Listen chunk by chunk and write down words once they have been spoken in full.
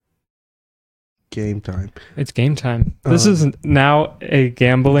Game time. It's game time. This is now a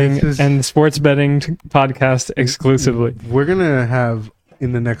gambling and sports betting podcast exclusively. We're going to have,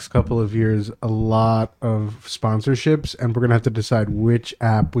 in the next couple of years, a lot of sponsorships, and we're going to have to decide which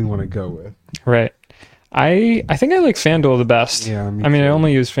app we want to go with. Right. I think I like FanDuel the best. Yeah, I mean, I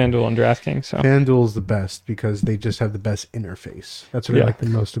only use FanDuel on DraftKings. So. FanDuel's the best because they just have the best interface. That's what I like the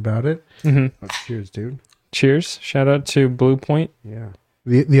most about it. Mm-hmm. Oh, cheers, dude. Cheers. Shout out to Blue Point. Yeah.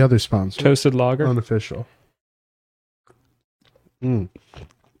 The other sponsor. Toasted Lager. Unofficial. I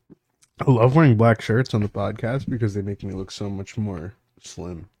love wearing black shirts on the podcast because they make me look so much more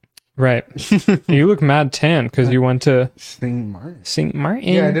slim. Right. You look mad tan because you went to St. Martin. St. Martin.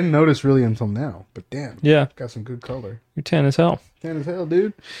 Yeah, I didn't notice really until now, but damn. Yeah. Got some good color. You're tan as hell. Tan as hell,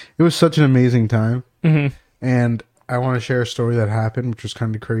 dude. It was such an amazing time. Mm-hmm. And I want to share a story that happened, which was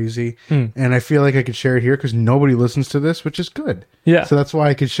kind of crazy. And I feel like I could share it here because nobody listens to this, which is good. Yeah. So that's why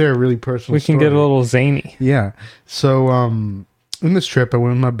I could share a really personal story. We can get a little zany. Yeah. So in this trip, I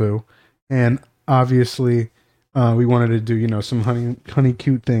went with my boo. And obviously, we wanted to do, some honey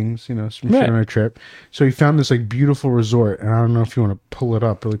cute things, some shit on our trip. So we found this like beautiful resort. And I don't know if you want to pull it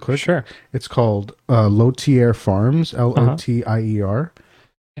up really quick. Sure. It's called Lotier Farms, Lotier.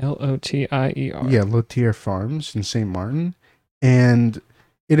 Lotier. Yeah, Lotier Farms in St. Martin. And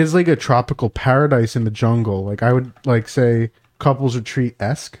it is like a tropical paradise in the jungle. Like I would like say couples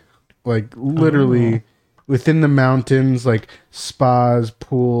retreat-esque. Like literally within the mountains, like spas,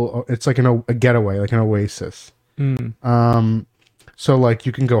 pool. It's like a getaway, like an oasis. So like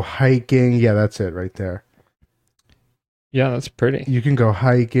you can go hiking. Yeah, that's it right there. Yeah, that's pretty. You can go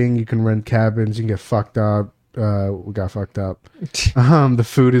hiking. You can rent cabins. You can get fucked up. We got fucked up. The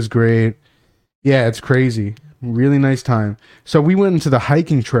food is great. Yeah, it's crazy. Really nice time. So we went into the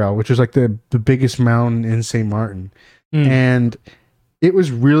hiking trail, which is like the biggest mountain in St. Martin. And it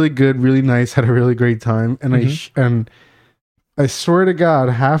was really good, really nice, had a really great time. And I swear to God,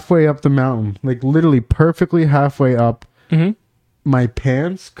 halfway up the mountain, like literally perfectly halfway up, my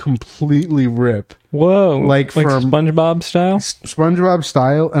pants completely rip. Whoa. Like from SpongeBob style? SpongeBob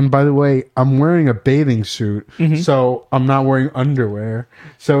style. And by the way, I'm wearing a bathing suit, so I'm not wearing underwear.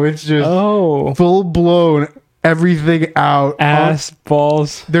 So it's just full blown everything out. Ass,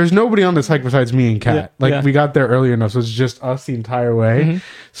 balls. There's nobody on this hike besides me and Kat. We got there early enough, so it's just us the entire way.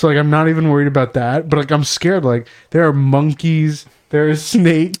 So like I'm not even worried about that. But like I'm scared. Like there are monkeys. There are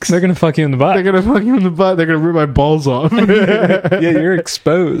snakes. They're gonna fuck you in the butt. They're gonna fuck you in the butt. They're gonna rip my balls off. Yeah, you're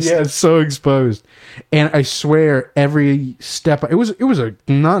exposed. Yeah, it's so exposed. And I swear, every step it was a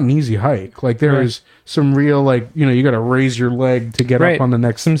not an easy hike. Like there was some real you got to raise your leg to get up on the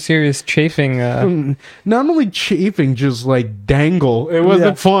next. Some serious chafing. Not only chafing, just like dangle. It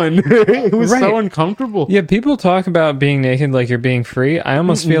wasn't fun. It was so uncomfortable. Yeah, people talk about being naked like you're being free. I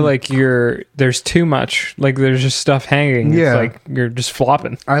almost feel like there's too much. Like there's just stuff hanging. Yeah, it's like you're just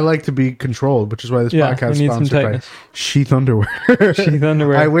flopping. I like to be controlled, which is why this podcast is sponsored by Sheath Underwear. Sheath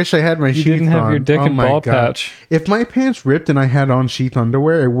Underwear. I wish I had my sheath on. You didn't have your dick and ball pouch. If my pants ripped and I had on sheath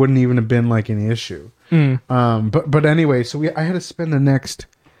underwear, it wouldn't even have been like an issue. But anyway, so I had to spend the next.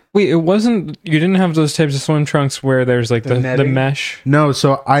 Wait, it wasn't. You didn't have those types of swim trunks where there's like the mesh. No,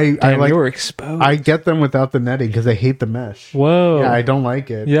 so I like. You were exposed. I get them without the netting because I hate the mesh. Whoa. Yeah, I don't like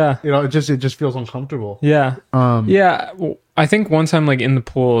it. Yeah. It just feels uncomfortable. Yeah. Yeah. Well, I think once I'm like in the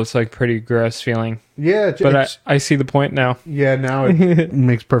pool, it's like pretty gross feeling. Yeah, but I see the point now. Yeah, now it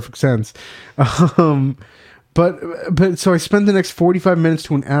makes perfect sense. But so I spent the next 45 minutes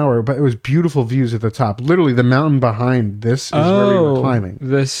to an hour, but it was beautiful views at the top. Literally, the mountain behind this is where we were climbing.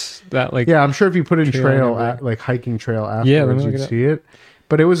 Yeah, I'm sure if you put in hiking trail afterwards, you'd see it.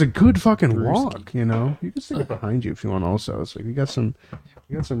 But it was a good fucking walk, You can stick it behind you if you want. Also, it's like we got some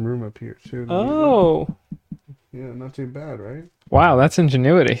room up here too. Yeah, not too bad, right? Wow, that's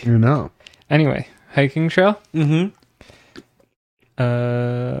ingenuity. Anyway, hiking trail.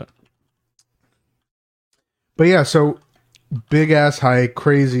 But yeah, so big ass hike,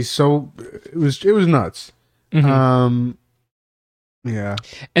 crazy. So it was nuts. Yeah.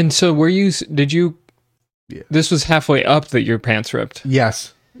 And so did you? Yeah. This was halfway up that your pants ripped.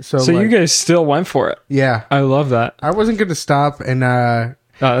 Yes. So you guys still went for it. Yeah, I love that. I wasn't going to stop, and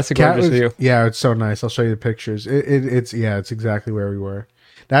that's a gorgeous view. Yeah, it's so nice. I'll show you the pictures. It's exactly where we were.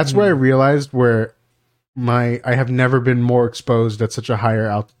 That's where I realized where I have never been more exposed at such a higher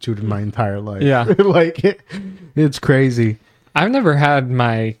altitude in my entire life. Yeah. It's crazy. I've never had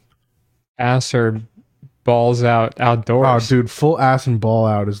my ass or balls out outdoors. Oh, dude, full ass and ball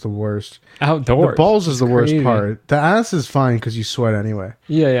out is the worst. Outdoors. The balls is the worst part. The ass is fine because you sweat anyway.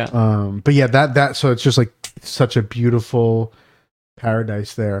 Yeah. But yeah, so it's just like such a beautiful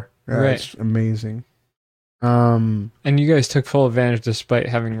paradise there. Right. It's amazing. And you guys took full advantage despite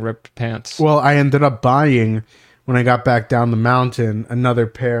having ripped pants. Well, I ended up buying, when I got back down the mountain, another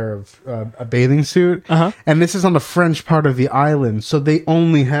pair of a bathing suit. And this is on the French part of the island, so they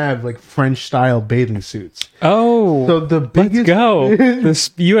only have like French style bathing suits. Oh, so the biggest... let's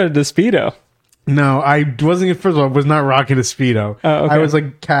go. You had a Speedo. No, I wasn't. First of all, I was not rocking a Speedo. Oh, okay. I was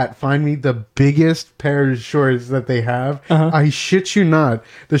like, Kat, find me the biggest pair of shorts that they have. I shit you not.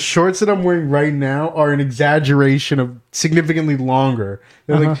 The shorts that I'm wearing right now are an exaggeration of significantly longer.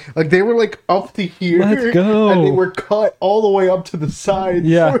 They're like they were like up to here. Let's go. And they were cut all the way up to the side.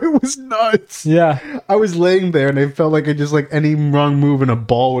 Yeah. So it was nuts. Yeah. I was laying there and I felt like I just like any wrong move and a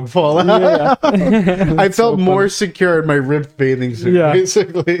ball would fall out. Yeah. I felt more secure in my ripped bathing suit,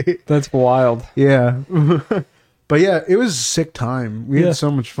 basically. That's wild. Yeah. But yeah, it was a sick time. We had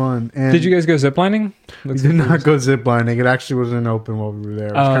so much fun. And did you guys go ziplining? We did not go ziplining. It actually wasn't open while we were there.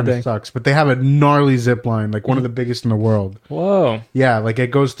 It kind of sucks. But they have a gnarly zip line, like one of the biggest in the world. Whoa. Yeah, like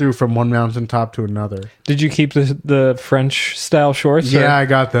it goes through from one mountaintop to another. Did you keep the French style shorts? Yeah, I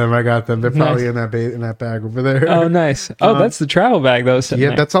got them. They're probably in that bag over there. Oh, nice. Oh, that's the travel bag that was sitting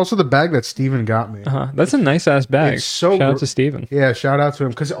there. That's also the bag that Steven got me. That's a nice ass bag. It's so shout out to Steven. Yeah, shout out to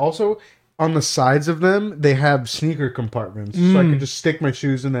him. Because also, on the sides of them, they have sneaker compartments, so I can just stick my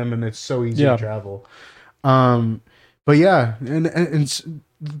shoes in them, and it's so easy to travel. But yeah, and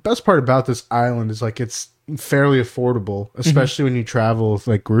the best part about this island is like it's fairly affordable, especially when you travel with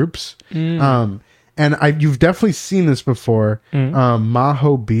like groups. And you've definitely seen this before.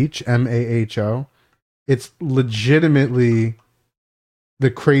 Maho Beach, Maho. It's legitimately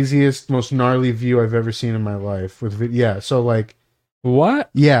the craziest, most gnarly view I've ever seen in my life. So like what?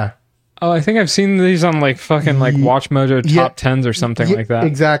 Yeah. Oh, I think I've seen these on like fucking like Watch Mojo top 10s or something like that.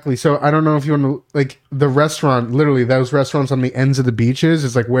 Exactly. So I don't know if you want to like the restaurant, literally those restaurants on the ends of the beaches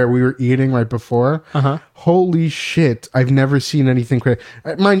is like where we were eating right before. Holy shit. I've never seen anything crazy.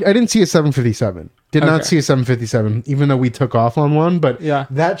 Mind, I didn't see a 757. Did not see a 757, even though we took off on one. But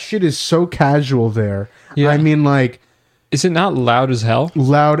that shit is so casual there. I mean, like... Is it not loud as hell?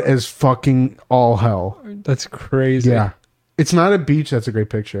 Loud as fucking all hell. That's crazy. Yeah. It's not a beach. That's a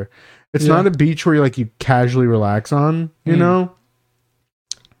great picture. It's not a beach where you casually relax on, you know?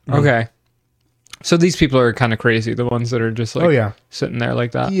 Okay. So these people are kind of crazy, the ones that are just like sitting there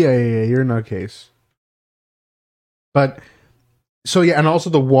like that. Yeah. You're in a case. But so and also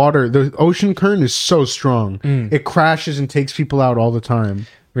the ocean current is so strong. It crashes and takes people out all the time.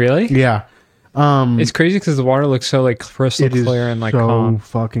 Really? Yeah. It's crazy because the water looks so like crystal clear and like calm.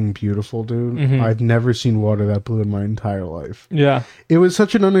 Fucking beautiful, dude. I've never seen water that blue in my entire life. Yeah, it was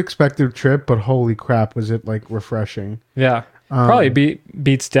such an unexpected trip, but holy crap, was it like refreshing? Yeah, probably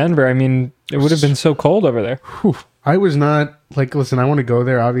beats Denver. I mean, it would have been so cold over there. I was not like, listen, I want to go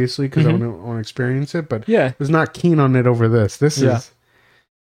there obviously because I want to experience it, but I was not keen on it over this. This is.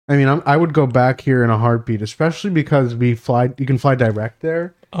 I mean, I would go back here in a heartbeat, especially because you can fly direct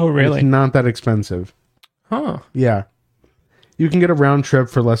there. Oh, really? It's not that expensive. Huh. Yeah. You can get a round trip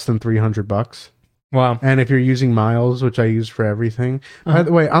for less than $300. Wow. And if you're using miles, which I use for everything. By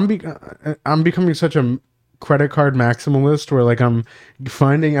the way, I'm becoming such a credit card maximalist where like I'm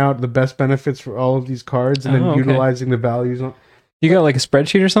finding out the best benefits for all of these cards and then utilizing the values on. You got like a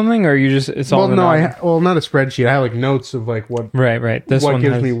spreadsheet or something, or you just it's all? Well, no, not a spreadsheet. I have like notes of like what. Right. This what one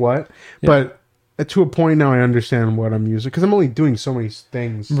gives me what, but to a point now, I understand what I'm using because I'm only doing so many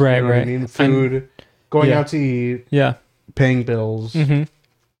things. Right, you know what I mean, food, going out to eat, paying bills,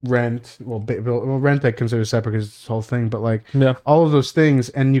 rent. Well, rent I consider separate because it's this whole thing, but like all of those things,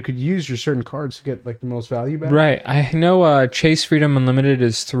 and you could use your certain cards to get like the most value back. Right. I know Chase Freedom Unlimited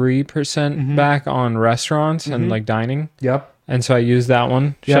is 3% back on rrestaurants and like dining. Yep. And so I use that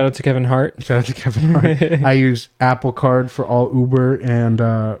one. Shout out to Kevin Hart. I use Apple Card for all Uber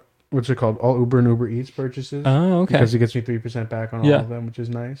and what's it called? All Uber and Uber Eats purchases. Oh, okay. Because it gets me 3% back on all of them, which is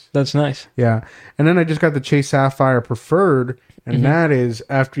nice. That's nice. Yeah. And then I just got the Chase Sapphire Preferred, and that is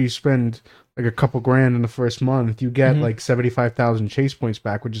after you spend like a couple grand in the first month, you get like 75,000 Chase points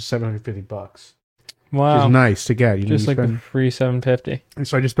back, which is $750. Wow. Which is nice to get. Just like a free $750. And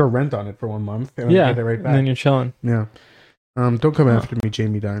so I just throw rent on it for 1 month and I get it right back. And then you're chilling. Yeah. Don't come after me,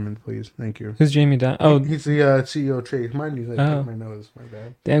 Jamie Dimon, please. Thank you. Who's Jamie Dimon? Oh, he's the CEO of Chase. Mind you, I my nose. My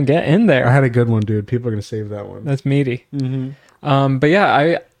bad. Damn, get in there. I had a good one, dude. People are gonna save that one. That's meaty. But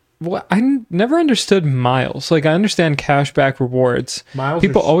yeah, Well, never understood miles. Like, I understand cashback rewards. Miles.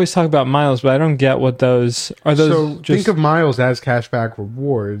 People always talk about miles, but I don't get what those are. Those so think of miles as cashback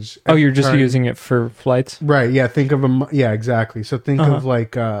rewards. Oh, you're just using it for flights, right? Yeah. Think of them. Yeah, exactly. So think of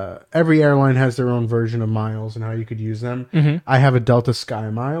like every airline has their own version of miles and how you could use them. Mm-hmm. I have a Delta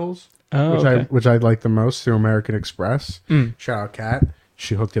Sky Miles, which I like the most through American Express. Shout out Kat,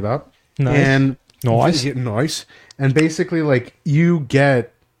 she hooked it up. Nice. And nice. And basically, like, you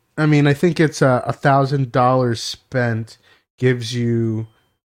get, I mean, I think it's $1,000 spent gives you,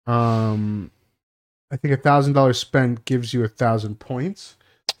 I think $1,000 spent gives you 1,000 points.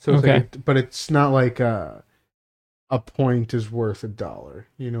 So it's like but it's not like a point is worth $1.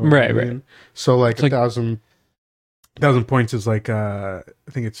 You know what I mean? Right. So like it's 1,000 points is like I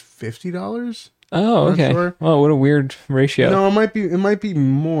think it's $50. Oh, okay. Sure. Oh, what a weird ratio. No, it might be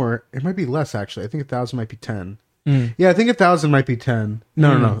more. It might be less actually. I think 1,000 might be 10. Yeah, I think 1,000 might be 10.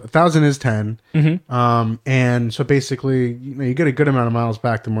 No, 1,000 is 10. And so basically, you get a good amount of miles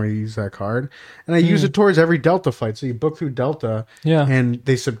back the more you use that card. And I use it towards every Delta flight. So you book through Delta, and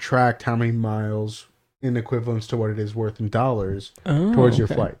they subtract how many miles in equivalence to what it is worth in dollars towards your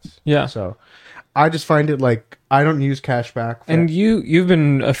flights. Yeah. So I just find it like I don't use cashback. And you've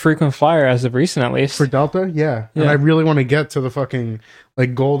been a frequent flyer as of recent, at least for Delta, yeah. And I really want to get to the fucking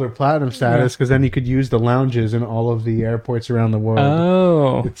like gold or platinum status because then you could use the lounges in all of the airports around the world.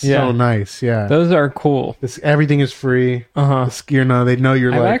 Oh, it's so nice. Yeah, those are cool. Everything is free. They know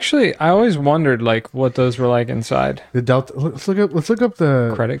you're. I always wondered like what those were like inside the Delta. Let's look up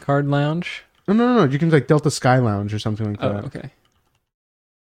the credit card lounge. No. You can like Delta Sky Lounge or something like that. Oh, okay.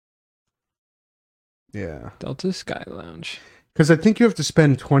 Yeah. Delta Sky Lounge. Because I think you have to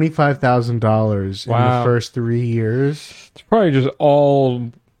spend $25,000 in the first 3 years. It's probably just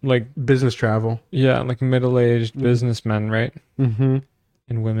all like business travel. Yeah, like middle-aged businessmen, right? Mm-hmm.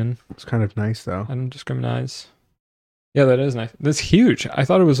 And women. It's kind of nice, though. I don't discriminate. Yeah, that is nice. That's huge. I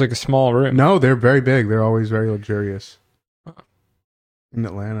thought it was like a small room. No, they're very big. They're always very luxurious. In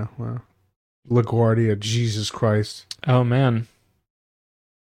Atlanta. Wow. LaGuardia. Jesus Christ. Oh, man.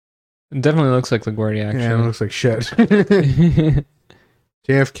 It definitely looks like LaGuardia, actually. Yeah, it looks like shit.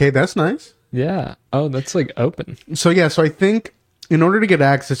 JFK, that's nice. Yeah. Oh, that's like open. So I think in order to get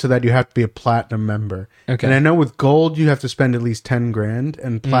access to that, you have to be a platinum member. Okay. And I know with gold, you have to spend at least 10 grand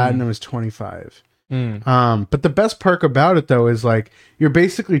and platinum is 25. But the best perk about it though is like, you're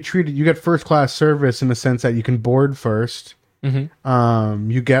basically treated, you get first class service in the sense that you can board first. You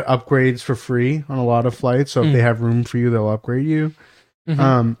get upgrades for free on a lot of flights. So if they have room for you, they'll upgrade you.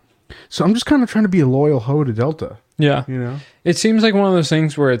 So I'm just kind of trying to be a loyal hoe to Delta. Yeah. You know? It seems like one of those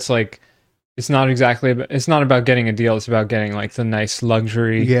things where it's like, it's not about getting a deal. It's about getting like the nice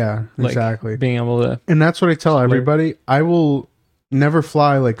luxury. Yeah, like, exactly. Being able to. And that's what I tell everybody. I will never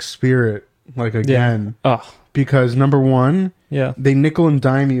fly like Spirit like again. Yeah. Oh. Because number one, they nickel and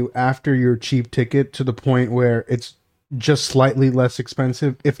dime you after your cheap ticket to the point where it's just slightly less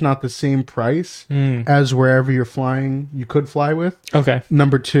expensive, if not the same price as wherever you're flying you could fly with. Okay.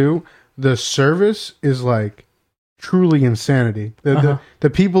 Number two, the service is like truly insanity. The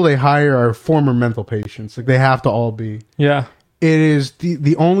people they hire are former mental patients. Like they have to all be. Yeah. It is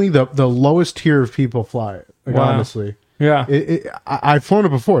the only the lowest tier of people fly it. Like honestly. Yeah. I've flown it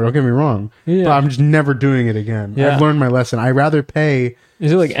before, don't get me wrong. Yeah. But I'm just never doing it again. Yeah. I've learned my lesson. I'd rather pay.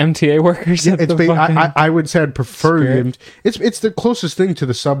 Is it like MTA workers? Yeah, I would say I'd prefer it's the closest thing to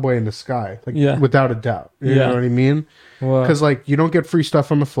the subway in the sky, like without a doubt. You know what I mean? Because like you don't get free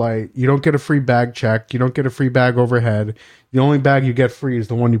stuff on the flight, you don't get a free bag check, you don't get a free bag overhead. The only bag you get free is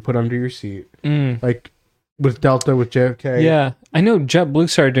the one you put under your seat. Like with Delta, with JFK. Yeah, I know JetBlue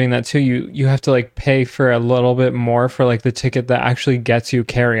started doing that too. You have to like pay for a little bit more for like the ticket that actually gets you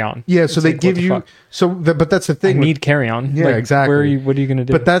carry on. Yeah, so they give you but that's the thing. I need carry on. Yeah, like, exactly. What are you gonna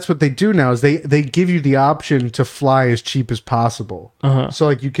do? But that's what they do now is they give you the option to fly as cheap as possible. So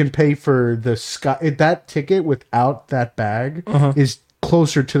like you can pay for the sky that ticket without that bag is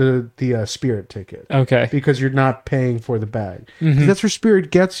closer to the Spirit ticket. Okay. Because you're not paying for the bag. That's where Spirit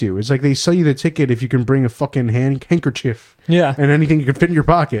gets you. It's like they sell you the ticket if you can bring a fucking handkerchief. Yeah. And anything you can fit in your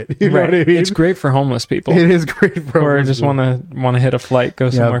pocket. You know what I mean? It's great for homeless people. It is great for homeless just want to hit a flight, go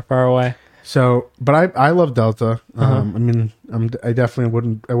somewhere far away. So, but I love Delta. I mean, I definitely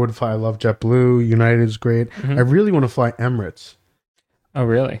wouldn't fly. I love JetBlue. United's great. I really want to fly Emirates. Oh,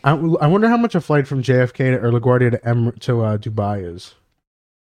 really? I wonder how much a flight from JFK or LaGuardia to Dubai is.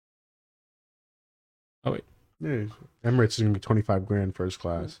 Oh wait, Emirates is gonna be 25 grand first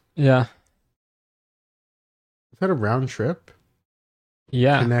class. Yeah, is that a round trip?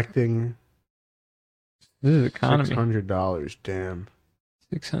 Yeah, connecting. This is economy. $600. Damn.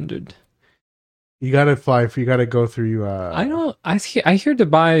 600. You gotta fly. You gotta go through. I don't. I hear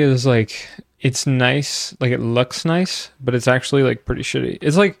Dubai is like it's nice, like it looks nice, but it's actually like pretty shitty.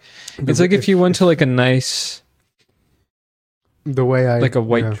 It's like if you went to like a nice, the way I like a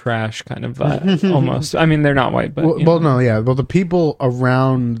white trash kind of vibe almost. I mean, they're not white, but well, the people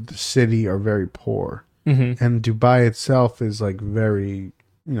around the city are very poor, and Dubai itself is like very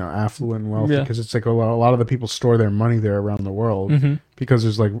affluent and wealthy because it's like a lot of the people store their money there around the world because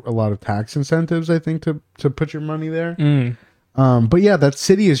there's like a lot of tax incentives, I think, to put your money there. But yeah, that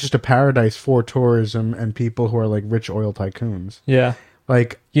city is just a paradise for tourism and people who are like rich oil tycoons. Yeah,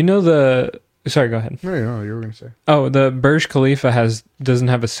 like sorry, go ahead. No, you were gonna say. Oh, the Burj Khalifa doesn't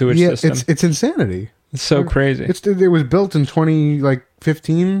have a sewage system. It's insanity. It's so crazy. It was built in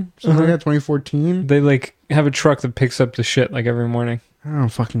 2015, something like that, 2014. They like have a truck that picks up the shit like every morning. I don't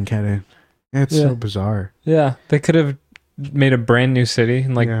fucking get it. It's so bizarre. Yeah, they could have made a brand new city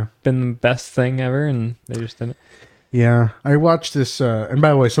and been the best thing ever, and they just didn't. Yeah, I watched this, and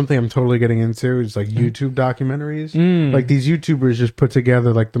by the way, something I'm totally getting into is like YouTube documentaries. Like these YouTubers just put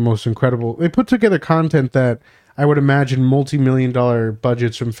together like the most incredible. They put together content that I would imagine multi-million-dollar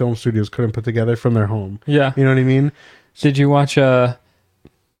budgets from film studios couldn't put together from their home. Yeah, you know what I mean. Did you watch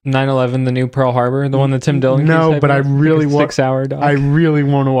 9/11, the new Pearl Harbor, the one that Tim Dillon? No, but I really want 6-hour doc. I really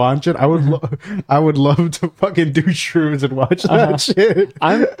want to watch it. I would love to fucking do shrooms and watch that shit.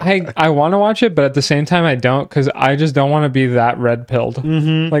 I want to watch it, but at the same time, I don't because I just don't want to be that red pilled.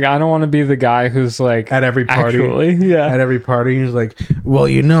 Like I don't want to be the guy who's like at every party. At every party, he's like, "Well,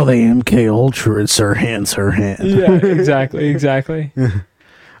 the MK Ultra is her hand." Yeah, exactly.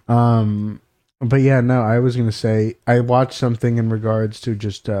 But yeah, no, I was going to say, I watched something in regards to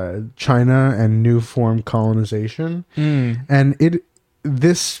just China and new form colonization. And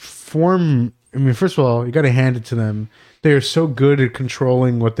this form, I mean, first of all, you got to hand it to them. They are so good at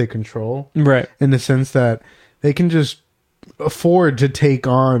controlling what they control. Right. In the sense that they can just afford to take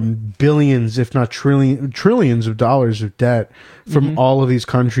on billions, if not trillions of dollars of debt from all of these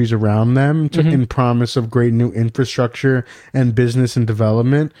countries around them in promise of great new infrastructure and business and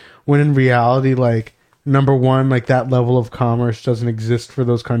development, when in reality, like, number one, like that level of commerce doesn't exist for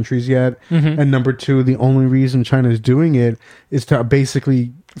those countries yet. And number two, the only reason China is doing it is to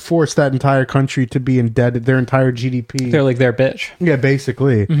basically force that entire country to be indebted, their entire GDP. They're like their bitch. Yeah,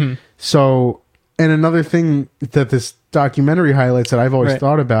 basically. So, and another thing that this documentary highlights that I've always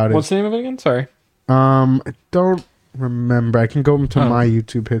thought about is... What's the name of it again? Sorry. I don't remember. I can go into my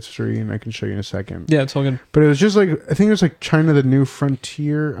YouTube history and I can show you in a second. Yeah, it's all good. But it was just like, I think it was like China the New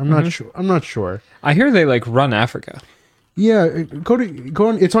Frontier. I'm not sure. I hear they like run Africa. Yeah, go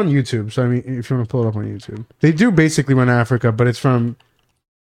on. It's on YouTube. So I mean, if you want to pull it up on YouTube, they do basically run Africa, but it's from...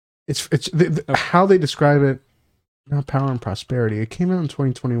 how they describe it, not Power and Prosperity. It came out in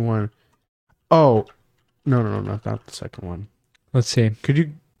 2021. Oh, no, not the second one. Let's see. Could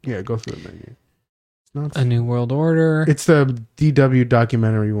you, go through the menu. It's not A New World Order. It's the DW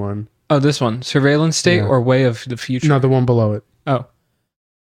documentary one. Oh, this one. Surveillance State or Way of the Future? No, the one below it. Oh.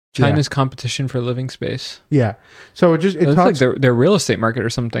 China's competition for living space. Yeah. So it talks like their real estate market or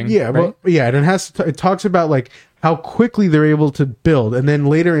something. Yeah, right? And it talks about like how quickly they're able to build, and then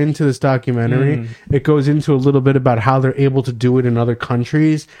later into this documentary, it goes into a little bit about how they're able to do it in other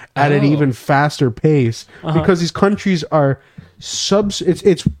countries at an even faster pace because these countries are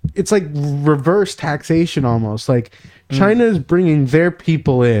it's like reverse taxation almost. Like China is bringing their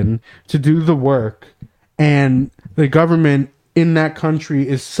people in to do the work, and the government in that country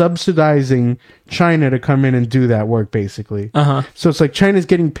is subsidizing China to come in and do that work, basically. So it's like China's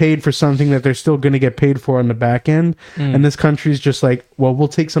getting paid for something that they're still going to get paid for on the back end, and this country's just like, well, we'll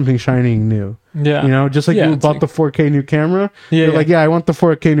take something shiny and new. Yeah, just like you bought the 4K new camera. You're like, I want the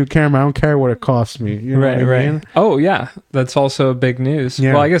 4K new camera. I don't care what it costs me. You know what I mean? Oh yeah, that's also big news.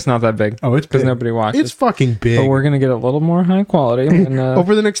 Well, I guess not that big. Oh, it's because nobody watches. It's fucking big. But we're gonna get a little more high quality. And,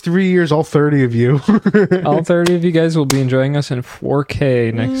 over the next 3 years, all 30 of you, all 30 of you guys will be enjoying us in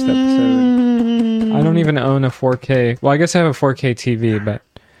 4K next episode. I don't even own a 4K. Well, I guess I have a 4K TV, but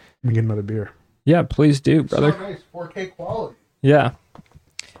let me get another beer. Yeah, please do, brother. So nice, 4K quality. Yeah.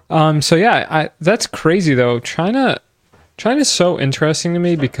 So yeah, that's crazy though. China's so interesting to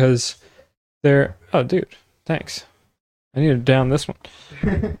me because they're... Oh, dude, thanks. I need to down this one.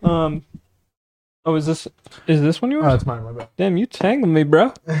 Oh, is this one yours? Oh, it's mine. My bad. Damn, you tangled me,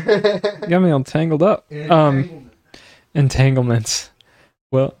 bro. You got me all tangled up. Entanglements.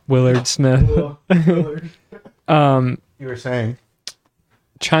 Well, Willard Smith. You were saying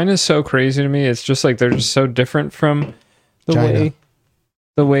China's so crazy to me. It's just like they're just so different from the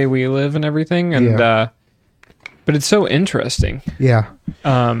way we live and everything. And but it's so interesting. Yeah.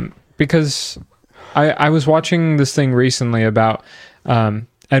 Because I was watching this thing recently about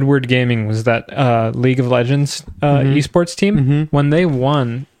Edward Gaming was that League of Legends esports team. When they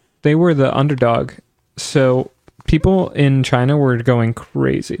won, they were the underdog. So people in China were going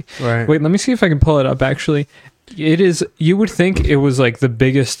crazy. Right. Wait, let me see if I can pull it up. Actually, it is. You would think it was like the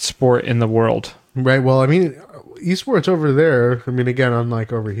biggest sport in the world. Right. Well, I mean, esports over there. I mean, again,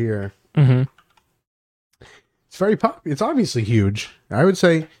 unlike over here, Mm-hmm. it's very It's obviously huge. I would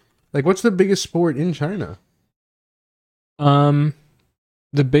say, like, what's the biggest sport in China?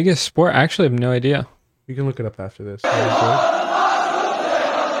 The biggest sport. I actually have no idea. You can look it up after this.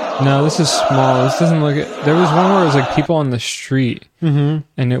 No, this is small. This doesn't look. There was one where it was like people on the street, and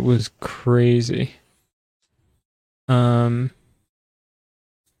it was crazy.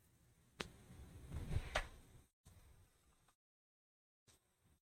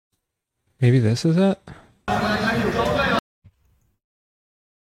 Maybe this is it.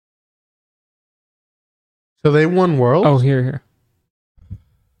 So they won Worlds? Oh, here.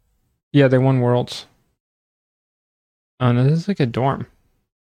 Yeah, they won Worlds. Oh, no, this is like a dorm.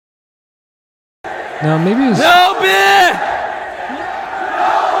 No, maybe it's... No beer!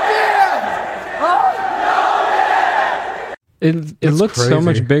 It That's looks so crazy.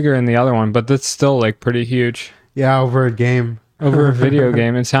 much bigger in the other one, but that's still like pretty huge. Yeah, over a game. Over a video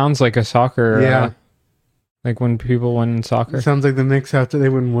game. It sounds like a soccer. Yeah. Like when people win in soccer. It sounds like the Knicks after they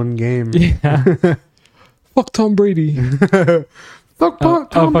win one game. Yeah. Fuck Tom Brady. Fuck Oh, Tom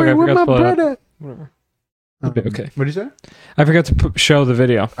fuck, I Brady, where forgot my to pull it bread at? Whatever. Okay. What did you say? I forgot to show the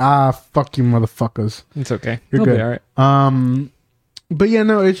video. Fuck you motherfuckers. It's okay. You're It'll good. be all right. But yeah,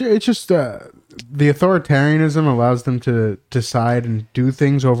 no, it's just the authoritarianism allows them to decide and do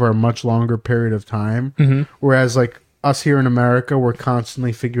things over a much longer period of time. Mm-hmm. Whereas like us here in America, we're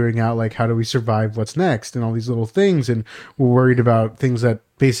constantly figuring out like how do we survive, what's next, and all these little things, and we're worried about things that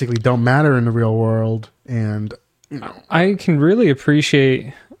basically don't matter in the real world. And you know, I can really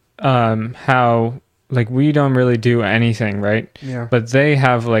appreciate how like we don't really do anything, right? yeah. But they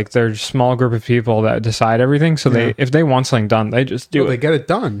have like their small group of people that decide everything. So Yeah. if they want something done, they just do They it. get it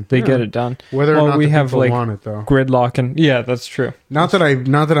done. They Yeah. get it done. Whether or not we the have people like want it though. gridlock and yeah, that's true. Not that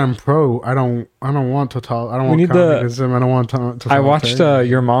I'm pro. I don't want total. I don't want need the- communism. I don't want to. I watched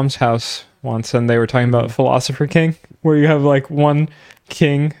Your Mom's House once, and they were talking about Philosopher King, where you have like one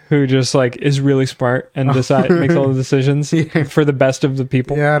king who just like is really smart and makes all the decisions Yeah. for the best of the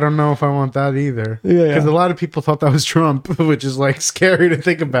people. Yeah, I don't know if I want that either. Yeah, Because a lot of people thought that was Trump, which is like scary to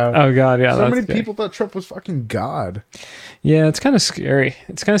think about. Oh god, yeah. So that's many scary. people thought Trump was fucking God. Yeah, it's kind of scary.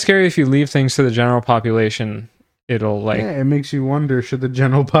 It's kind of scary if you leave things to the general population. It'll like Yeah, it makes you wonder, should the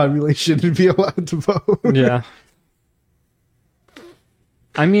general population be allowed to vote? yeah.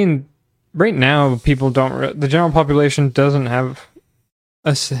 I mean, right now people don't. The general population doesn't have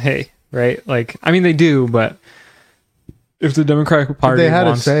a say, right? Like, I mean, they do, but if the Democratic If Party they had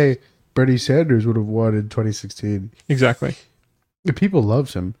wants, to say Bernie Sanders would have won in 2016. exactly. The people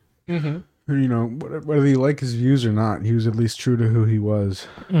loves him. Mm-hmm. You know, whether you like his views or not, he was at least true to who he was.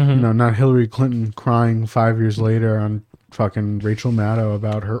 Mm-hmm. You know, not Hillary Clinton crying 5 years later on fucking Rachel Maddow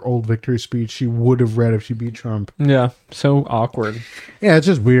about her old victory speech she would have read if she beat Trump. Yeah, so awkward. Yeah, it's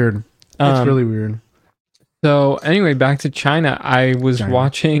just weird. It's really weird. So anyway, back to China. I was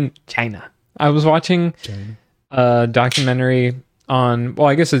watching a documentary on. Well,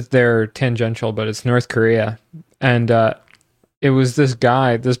 I guess they're tangential, but it's North Korea, and it was this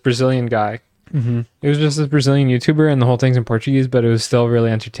Brazilian guy. Mm-hmm. It was just this Brazilian YouTuber, and the whole thing's in Portuguese, but it was still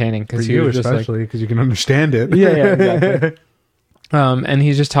really entertaining For because he you was just like, especially, because you can understand it. yeah, exactly. And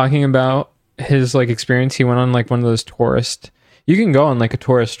he's just talking about his like experience. He went on like one of those tourist. You can go on like a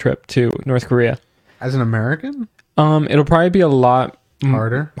tourist trip to North Korea. As an American? It'll probably be a lot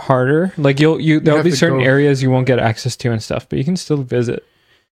Harder? Like there'll have be to certain go- areas you won't get access to and stuff, but you can still visit.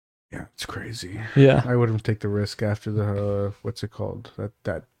 Yeah, it's crazy. Yeah. I wouldn't take the risk after the, what's it called?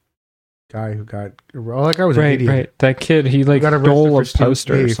 That guy who got, well, that guy was an Right, idiot. right. That kid, he like Got arrested stole a for steal-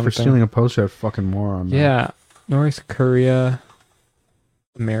 poster or hey, something. for stealing a poster. That fucking moron. man. Yeah. North Korea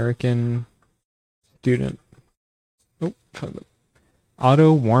American student. Oh, fuck.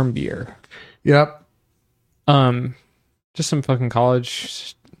 Otto Warmbier. Yep. Just some fucking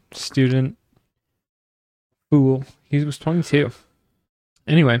college student fool. He was 22.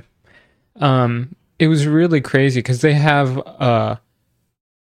 Anyway, it was really crazy because they have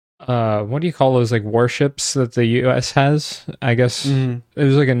what do you call those, like warships that the U.S. has? I guess it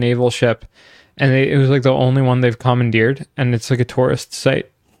was like a naval ship, and it was like the only one they've commandeered, and it's like a tourist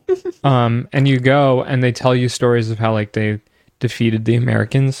site. And you go, and they tell you stories of how like they defeated the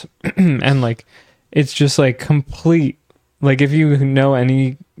Americans, and like it's just like complete. Like if you know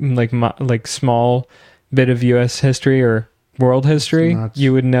any like small bit of U.S. history or world history,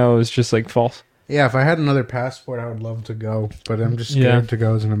 you would know it's just like false. Yeah, if I had another passport, I would love to go, but I'm just scared to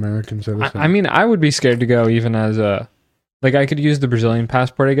go as an American citizen. I mean, I would be scared to go even as a, like I could use the Brazilian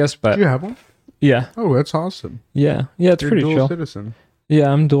passport, I guess, but... Do you have one? Yeah. Oh, that's awesome. Yeah, it's pretty dual chill. Citizen.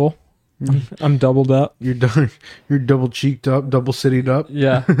 Yeah, I'm dual. I'm doubled up. You're double cheeked up, double citied up.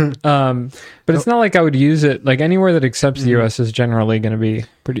 Yeah. But it's not like I would use it, like anywhere that accepts the U.S. is generally going to be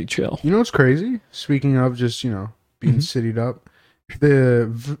pretty chill. You know what's crazy? Speaking of just, being citied up,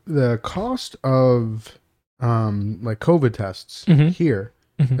 the cost of like COVID tests here,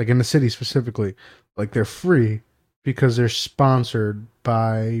 like in the city specifically, like they're free because they're sponsored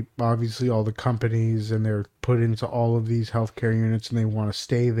by obviously all the companies and they're put into all of these healthcare units and they want to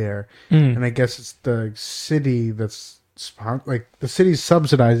stay there. And I guess it's the city that's like the city's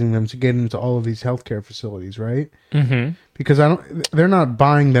subsidizing them to get into all of these healthcare facilities, right? Because they're not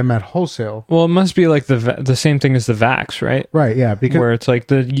buying them at wholesale. Well, it must be like the same thing as the vax, right? Right. Yeah. Because where it's like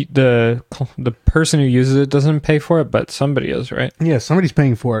the person who uses it doesn't pay for it, but somebody is, right? Yeah, somebody's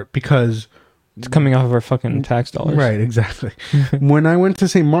paying for it because it's coming off of our fucking tax dollars. Right. Exactly. When I went to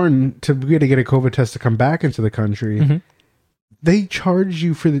St. Martin to get a COVID test to come back into the country, they charge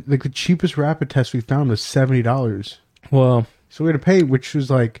you for the cheapest rapid test we found was $70. Well, so we had to pay, which was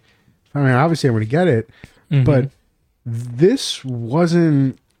like, I mean, obviously I'm going to get it, but this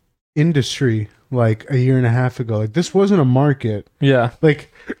wasn't industry like a year and a half ago. Like this wasn't a market. Yeah.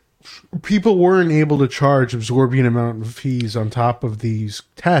 Like people weren't able to charge absorbent amount of fees on top of these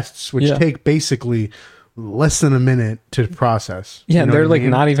tests, which take basically less than a minute to process. Yeah. They're like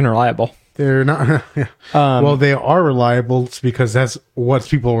not even reliable. They're not. Well, they are reliable because that's what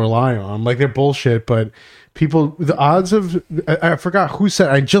people rely on. Like they're bullshit, but people, the odds of, I forgot who said,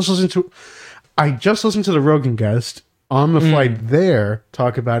 I just listened to the Rogan guest on the flight there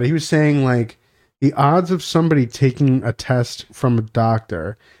talk about it. He was saying like the odds of somebody taking a test from a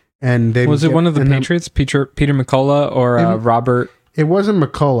doctor and they was it one of the Patriots, Peter McCullough or Robert? It wasn't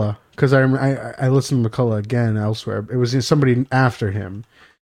McCullough because I listened to McCullough again elsewhere. It was somebody after him,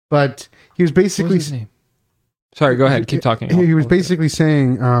 but he was basically. What was his name? Sorry, go ahead. Keep talking. He was basically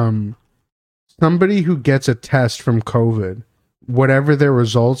saying somebody who gets a test from COVID, whatever their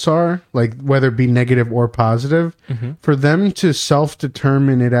results are, like whether it be negative or positive, for them to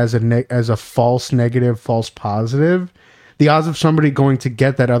self-determine it as a false negative, false positive, the odds of somebody going to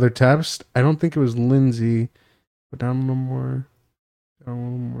get that other test, I don't think it was Lindsay, but down a little more.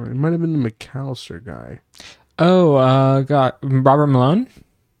 It might have been the McAllister guy. Oh, God, Robert Malone.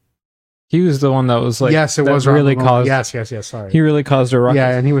 He was the one that was like, yes, it was really caused. Yes. Sorry, he really caused a ruckus. Yeah,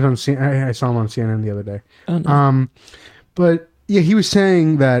 and he was on. I saw him on CNN the other day. Oh, no. But yeah, he was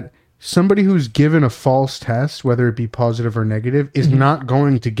saying that somebody who's given a false test, whether it be positive or negative, is not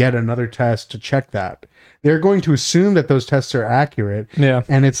going to get another test to check that. They're going to assume that those tests are accurate. Yeah,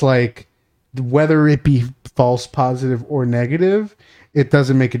 and it's like whether it be false, positive, or negative, it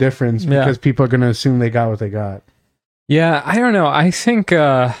doesn't make a difference because people are going to assume they got what they got. Yeah, I don't know. I think.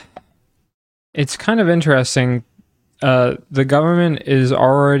 It's kind of interesting. The government is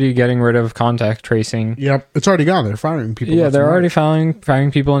already getting rid of contact tracing. Yep, it's already gone. They're firing people. Yeah, they're already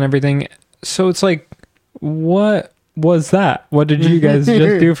firing people and everything. So it's like, what was that? What did you guys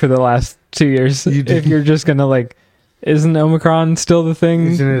just do for the last 2 years? If you're just gonna like, isn't Omicron still the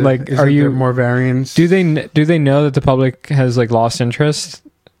thing? Are you there more variants? Do they know that the public has like lost interest?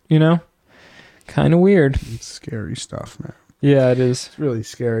 You know, kind of weird. It's scary stuff, man. Yeah, it is. It's really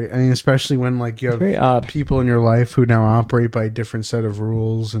scary. I mean, especially when like you have very odd people in your life who now operate by a different set of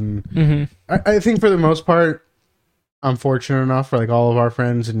rules. And I think for the most part, I'm fortunate enough for like all of our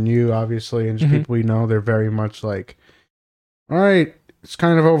friends and you, obviously, and just people we know, they're very much like, all right, it's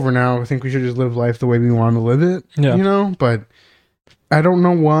kind of over now. I think we should just live life the way we want to live it, you know? But I don't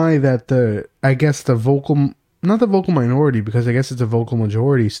know why that not the vocal minority, because I guess it's a vocal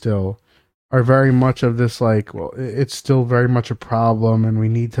majority still, are very much of this like, well, it's still very much a problem and we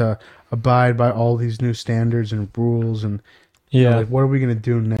need to abide by all these new standards and rules and like, what are we going to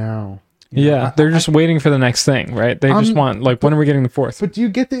do now? They're just waiting for the next thing, right? They just want like, when are we getting the fourth? But do you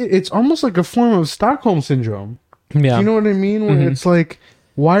get it's almost like a form of Stockholm syndrome. Yeah. Do you know what I mean? When it's like,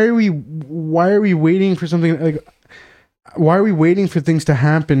 why are we waiting for something like, why are we waiting for things to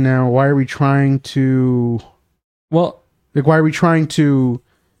happen now? Why are we trying to, why are we trying to,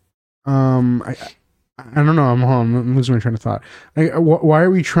 I don't know. I'm losing my train of thought. Like, why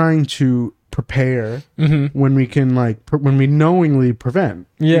are we trying to prepare when we can when we knowingly prevent?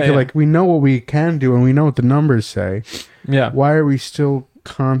 Like we know what we can do and we know what the numbers say. Yeah. Why are we still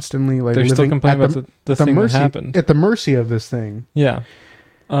constantly like They're still living complaining at about the thing mercy, that happened. at the mercy of this thing. Yeah.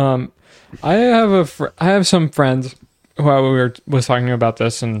 I have some friends who I was talking to about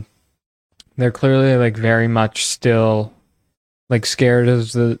this, and they're clearly like very much still like scared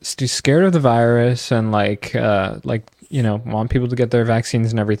of the virus, and like want people to get their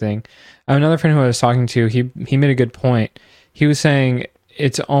vaccines and everything. I have another friend who I was talking to. He made a good point. He was saying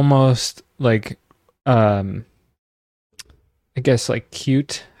it's almost like I guess like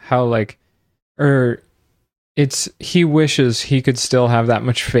cute how like he wishes he could still have that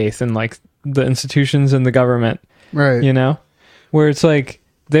much faith in like the institutions and the government, right? Where it's like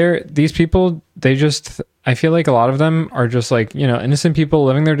these people, I feel like a lot of them are just like, innocent people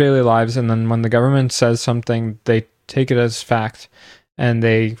living their daily lives, and then when the government says something, they take it as fact and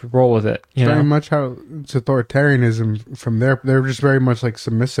they roll with it. Very much how it's authoritarianism from there. They're just very much like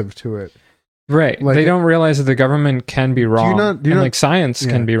submissive to it. Right. Like they don't realize that the government can be wrong. Like science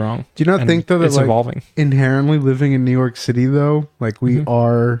can be wrong. Do you not think though that it's like evolving? Inherently living in New York City though, like we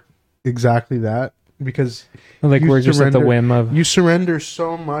are exactly that, because like we're just at the whim of, you surrender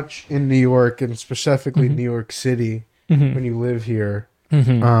so much in New York, and specifically New York City when you live here,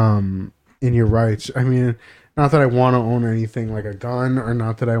 in your rights. I mean, not that I want to own anything like a gun, or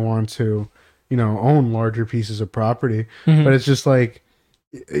not that I want to, own larger pieces of property, but it's just like,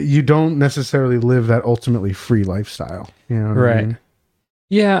 you don't necessarily live that ultimately free lifestyle. You know what I mean?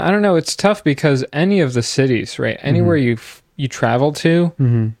 Yeah, I don't know. It's tough because any of the cities, right? Anywhere you travel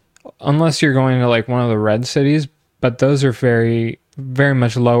to, unless you're going to like one of the red cities, but those are very, very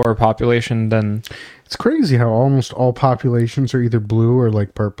much lower population than... It's crazy how almost all populations are either blue or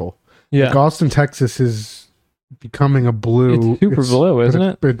like purple. Yeah. Like Austin, Texas is becoming a blue. It's super blue, isn't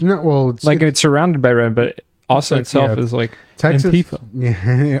it? But no, well, it's surrounded by red, but Austin itself is like Texas, Antifa.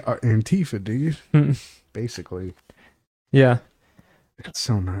 Yeah, Antifa, dude. Basically. Yeah. It's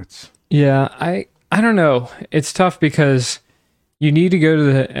so nuts. Yeah, I don't know. It's tough because you need to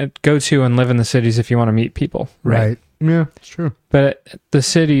go to and live in the cities if you want to meet people, right? Yeah, it's true. But the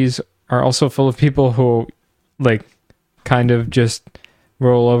cities are also full of people who like kind of just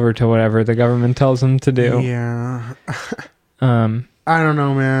roll over to whatever the government tells them to do. Yeah. I don't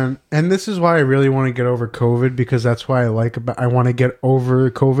know, man. And this is why I really want to get over COVID, because that's why I want to get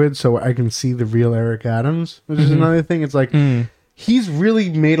over COVID so I can see the real Eric Adams, which is another thing. It's like, he's really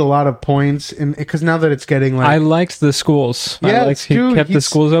made a lot of points, and because now that it's getting like... I liked the schools. Yeah, he kept the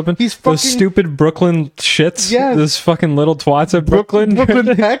schools open. Those stupid Brooklyn shits. Yeah. Those fucking little twats at Brooklyn.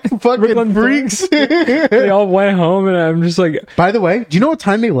 Brooklyn Tech fucking Brooklyn freaks. They all went home, and I'm just like... By the way, do you know what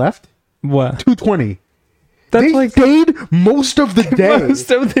time they left? What? 2:20. That's they stayed most of the day.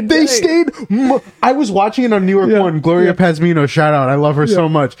 Most of the day. They stayed. I was watching it on New York One. Gloria Pazmino, shout out. I love her so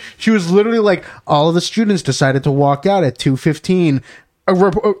much. She was literally like, all of the students decided to walk out at 2:15.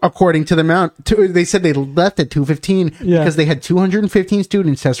 According to the amount, they said they left at 2:15 because they had 215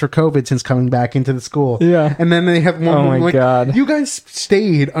 students test for COVID since coming back into the school. Yeah, and then they have one. Oh my god! You guys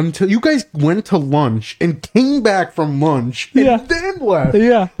stayed until you guys went to lunch and came back from lunch and then left.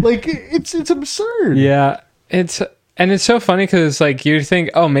 Yeah, like it's absurd. Yeah. It's so funny because it's like you think,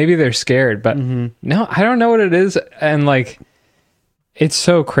 oh, maybe they're scared, but no, I don't know what it is, and like it's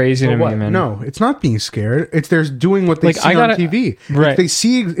so crazy to me, man. No, it's not being scared. It's they're doing what they see on TV. Right? If they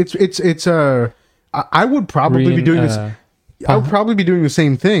see it's I would probably be doing this. I would probably be doing the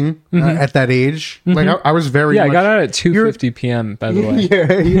same thing at that age. Like I was very. Yeah, I got out at 2:50 p.m. By the way. Yeah,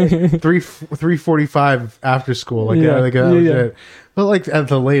 3:45 after school. But like at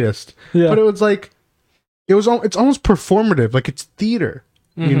the latest. Yeah. But it was like. It's almost performative, like it's theater,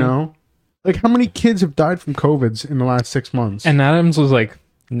 you know? Like how many kids have died from COVIDs in the last 6 months? And Adams was like,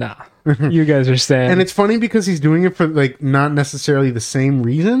 nah, you guys are staying. And it's funny because he's doing it for like not necessarily the same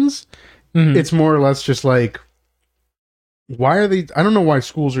reasons. It's more or less just like, why are they... I don't know why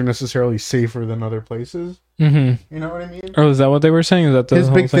schools are necessarily safer than other places. You know what I mean? Oh, is that what they were saying? Is that his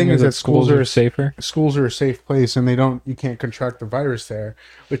big thing is that schools are safer? Schools are a safe place, and you can't contract the virus there,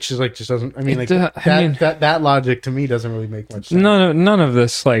 which is like just doesn't... I mean, that logic to me doesn't really make much sense. None of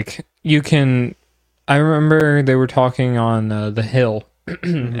this, like, you can... I remember they were talking on The Hill,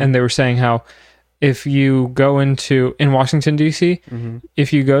 and they were saying how if you go in Washington, D.C.,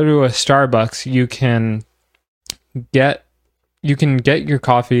 if you go to a Starbucks, you can get your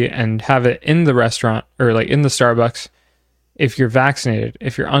coffee and have it in the restaurant or like in the Starbucks if you're vaccinated.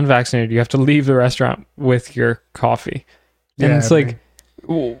 If you're unvaccinated, you have to leave the restaurant with your coffee. And it's like,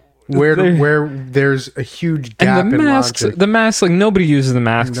 where there's a huge gap and in logic. the masks, like nobody uses the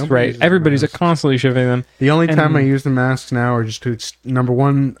masks, right? Everybody's constantly shipping them. The only time I use the masks now are just to, number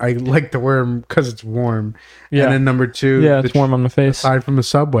one, I like to wear them because it's warm. Yeah. And then number two, it's warm on the face. Aside from the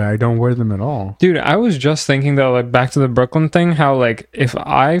subway, I don't wear them at all. Dude, I was just thinking though, like back to the Brooklyn thing, how like if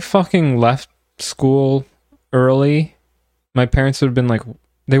I fucking left school early, my parents would have been like,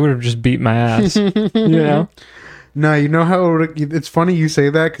 they would have just beat my ass. You know? No, you know how it's funny you say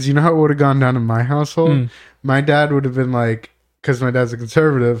that because you know how it would have gone down in my household. My dad would have been like, because my dad's a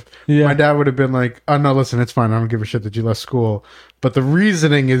conservative. Yeah. My dad would have been like, "Oh no, listen, it's fine. I don't give a shit that you left school, but the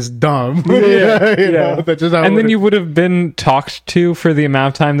reasoning is dumb." Yeah, you know, that's just how and then you would have been talked to for the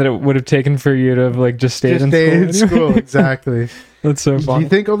amount of time that it would have taken for you to have like just stayed in school. Exactly. That's so funny. Do you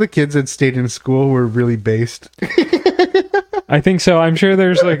think all the kids that stayed in school were really based? I think so. I'm sure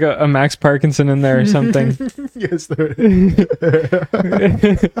there's like a Max Parkinson in there or something. Yes, there is.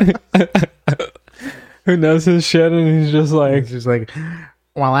 Who knows his shit, and he's just like,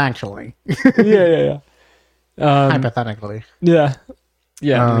 well, actually, yeah. Hypothetically, yeah.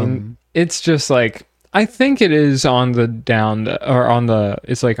 I mean, it's just like I think it is on the down or on the.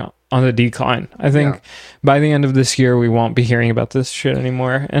 It's like on the decline. I think by the end of this year, we won't be hearing about this shit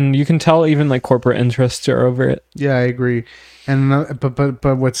anymore, and you can tell even like corporate interests are over it. Yeah, I agree. And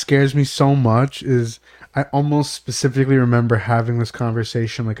but what scares me so much is I almost specifically remember having this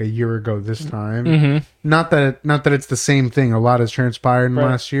conversation like a year ago this time. Mm-hmm. Not that it's the same thing. A lot has transpired in the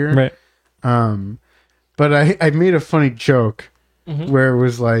last year. Right. But I made a funny joke where it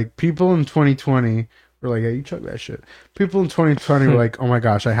was like people in 2020 were like, "Yeah, you chug that shit." People in 2020 were like, "Oh my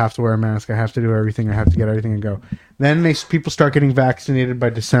gosh, I have to wear a mask. I have to do everything. I have to get everything and go." Then people start getting vaccinated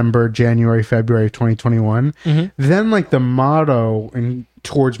by December, January, February 2021. Then like the motto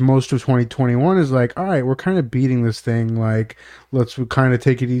towards most of 2021 is like, all right, we're kind of beating this thing. Like, let's kind of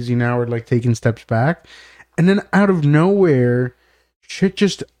take it easy now. We're like taking steps back. And then out of nowhere, shit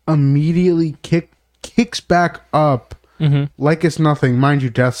just immediately kicks back up. Like it's nothing. Mind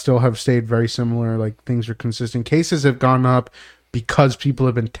you, deaths still have stayed very similar. Like things are consistent. Cases have gone up because people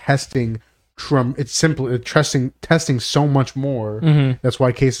have been testing. It's simple. Testing so much more. That's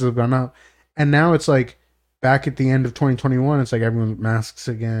why cases have gone up. And now it's like back at the end of 2021. It's like everyone masks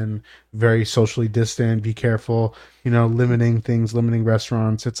again. Very socially distant. Be careful. You know, limiting things, limiting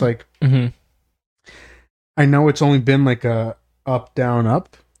restaurants. It's like I know it's only been like a up, down,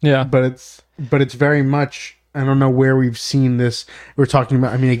 up. Yeah, but it's very much. I don't know where we've seen this. We're talking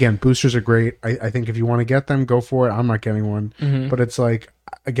about, I mean, again, boosters are great. I think if you want to get them, go for it. I'm not getting one. But it's like,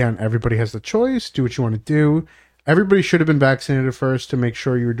 again, everybody has the choice. Do what you want to do. Everybody should have been vaccinated first to make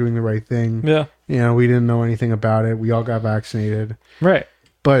sure you were doing the right thing. Yeah. You know, we didn't know anything about it. We all got vaccinated. Right.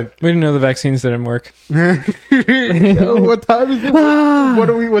 But we didn't know the vaccines didn't work. What time is it?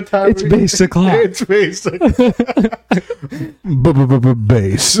 What time? It's base o'clock. It's base.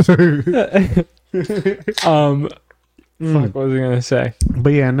 Base. Fuck, what was I gonna say?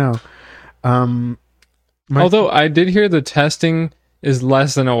 But yeah, no. Although I did hear the testing is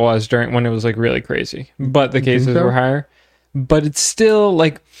less than it was during when it was like really crazy, but the cases were higher. But it's still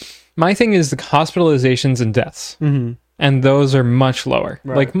like my thing is the hospitalizations and deaths, and those are much lower,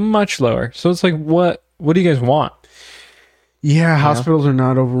 like much lower. So it's like, what do you guys want? Yeah, hospitals are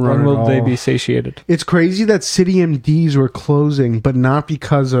not overrun. When will they be satiated? It's crazy that city MDs were closing, but not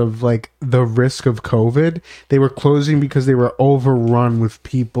because of like the risk of COVID. They were closing because they were overrun with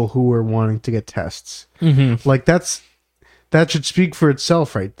people who were wanting to get tests. Like that should speak for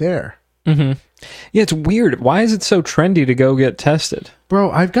itself right there. Yeah, it's weird. Why is it so trendy to go get tested?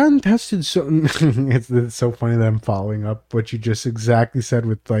 Bro, I've gotten tested so... it's so funny that I'm following up what you just exactly said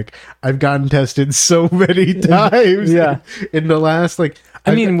with, like, I've gotten tested so many times. Yeah. In the last, like...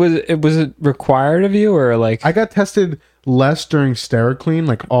 I mean, was it required of you, or, like... I got tested less during SteriClean,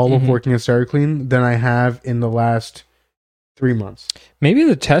 like, all of working at SteriClean, than I have in the last 3 months. Maybe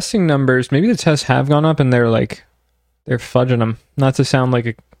the testing numbers... Maybe the tests have gone up, and they're fudging them. Not to sound like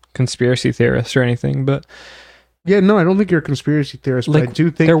a conspiracy theorist or anything, but yeah, no, I don't think you're a conspiracy theorist, but I do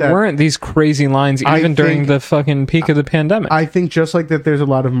think there weren't these crazy lines even during the fucking peak of the pandemic. I think just like that there's a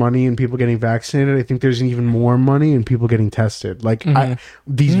lot of money in people getting vaccinated, I think there's even more money in people getting tested. Like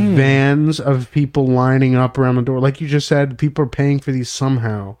these vans of people lining up around the door, like you just said, people are paying for these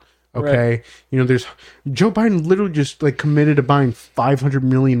somehow. Okay. Right. You know, there's Joe Biden literally just like committed to buying 500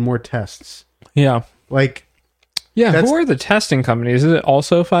 million more tests. Yeah. Like, yeah, who are the testing companies? Is it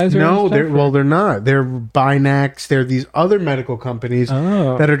also Pfizer? No, they're not. They're Binax. They're these other medical companies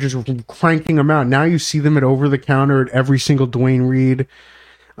that are just cranking them out. Now you see them at over the counter at every single Dwayne Reed.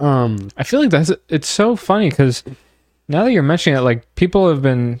 I feel like it's so funny because now that you're mentioning it, like people have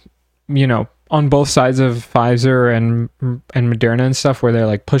been on both sides of Pfizer and Moderna and stuff, where they're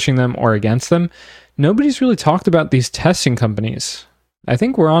like pushing them or against them, nobody's really talked about these testing companies. I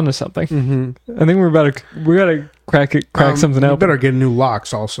think we're on to something. I think we gotta crack something out. We better get new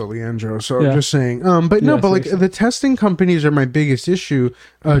locks also, Leandro. So I'm just saying. But like the testing companies are my biggest issue.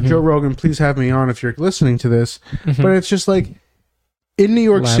 Joe Rogan, please have me on if you're listening to this. But it's just like in New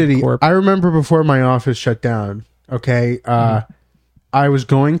York City, I remember before my office shut down, okay, I was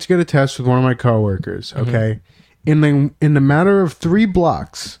going to get a test with one of my coworkers, okay? In the matter of 3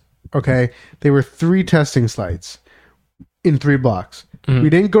 blocks, okay, there were 3 testing sites in 3 blocks. We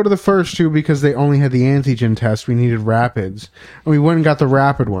didn't go to the first 2 because they only had the antigen test. We needed rapids. And we went and got the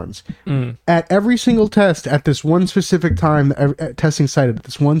rapid ones. At every single test, at this one specific time, testing site, at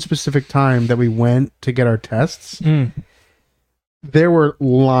this one specific time that we went to get our tests, there were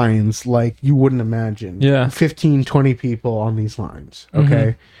lines like you wouldn't imagine. 15, 20 people on these lines,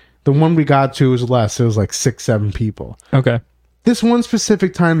 okay? The one we got to was less. It was like 6, 7 people. Okay. This one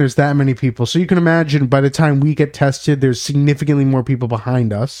specific time, there's that many people. So you can imagine by the time we get tested, there's significantly more people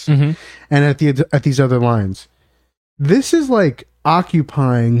behind us and at these other lines. This is like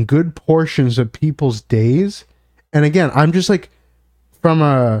occupying good portions of people's days. And again, I'm just like, from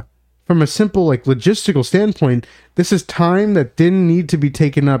a simple like logistical standpoint, this is time that didn't need to be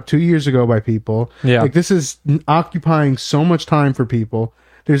taken up 2 years ago by people. Like this is occupying so much time for people.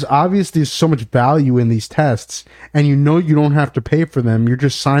 There's obviously so much value in these tests, and you don't have to pay for them. You're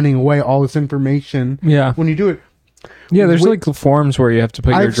just signing away all this information when you do it. There's like forms where you have to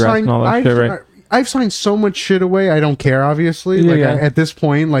put your address and all that shit, right? I've signed so much shit away. I don't care, obviously. At this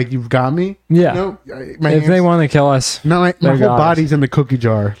point, like, you've got me. If they want to kill us, my whole body's in the cookie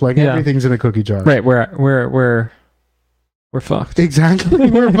jar. Like everything's in a cookie jar. Right? We're fucked.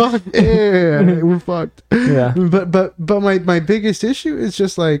 Exactly. We're fucked. Yeah, we're fucked. Yeah. But my biggest issue is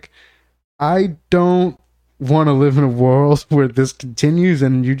just like, I don't want to live in a world where this continues.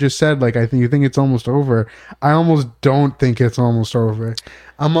 And you just said, like, you think it's almost over. I almost don't think it's almost over.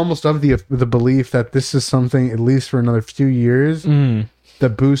 I'm almost of the belief that this is something, at least for another few years. The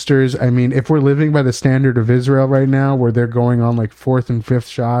boosters, I mean, if we're living by the standard of Israel right now, where they're going on like 4th and 5th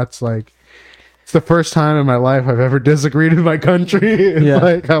shots, like, it's the first time in my life I've ever disagreed with my country. I'm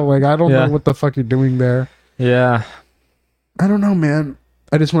like, I don't know what the fuck you're doing there. I don't know, man.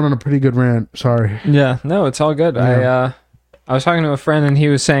 I just went on a pretty good rant. Sorry. No, it's all good. I was talking to a friend, and he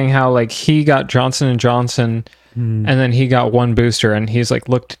was saying how like he got Johnson & Johnson and then he got 1 booster, and he's like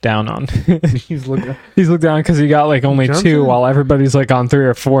looked down on. He's looked down because he got like only Johnson? 2, while everybody's like on 3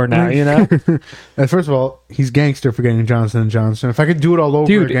 or 4 now. First of all, he's gangster for getting Johnson & Johnson. If I could do it all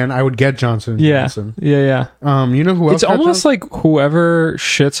over again, I would get Johnson & Johnson. You know who else? It's almost like whoever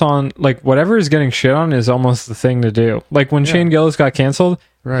shits on, like, whatever is getting shit on is almost the thing to do. Like when Shane Gillis got canceled,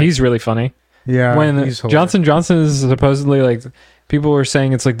 he's really funny. When Johnson & Johnson is supposedly like, people were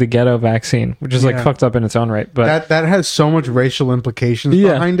saying it's like the ghetto vaccine, which is like fucked up in its own right. But that has so much racial implications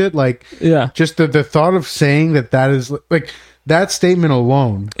behind it. Like, just the thought of saying that is like that statement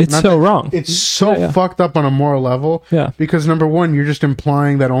alone. It's so wrong. It's so fucked up on a moral level. Because number one, you're just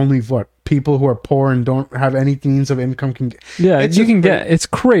implying that only people who are poor and don't have any means of income can get. It's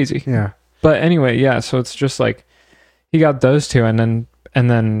crazy. But anyway, so it's just like he got those 2, and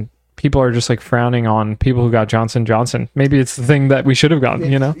then people are just like frowning on people who got Johnson & Johnson. Maybe it's the thing that we should have gotten,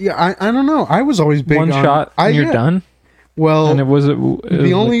 I don't know. I was always big on shot and you're done. Well, and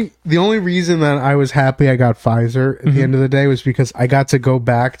the only reason that I was happy I got Pfizer at the end of the day was because I got to go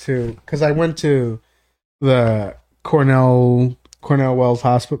back to, because I went to the Cornell Wells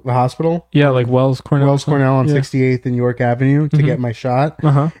hospital. Like Wells Cornell on 68th and York Avenue to get my shot.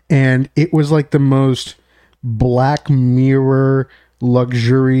 And it was like the most Black Mirror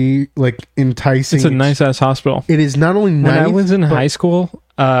luxury, like, enticing. It's a nice ass hospital. It is not only nice. When I was in high school,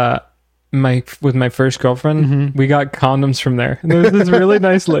 with my first girlfriend, we got condoms from there. There was this really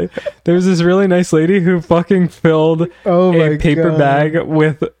nice lady who fucking filled a paper bag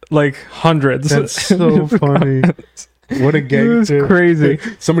with like hundreds. That's so funny. What a gang! It was crazy.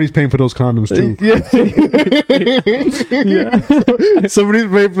 Somebody's paying for those condoms too. Somebody's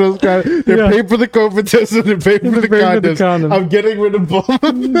paying for those condoms. They're paying for the COVID test and they're paying for the condoms. I'm getting rid of both.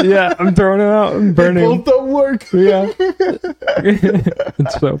 I'm throwing them out and burning. Both don't work.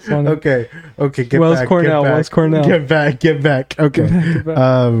 It's so funny. Okay. Get Wells back. Cornell. Get back. Okay.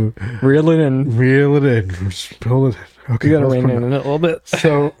 Reel it in. Just pull it in. Okay, you gotta rein in it a little bit.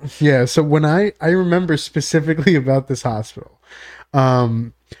 So when I remember specifically about this hospital,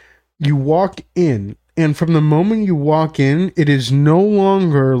 you walk in And from the moment you walk in, it is no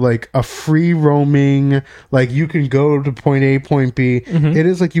longer like a free roaming, like you can go to point A, point B. Mhm. It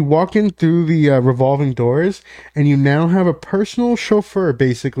is like you walk in through the revolving doors, and you now have a personal chauffeur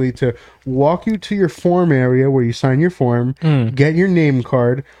basically to walk you to your form area where you sign your form, get your name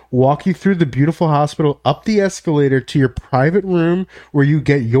card, walk you through the beautiful hospital, up the escalator to your private room where you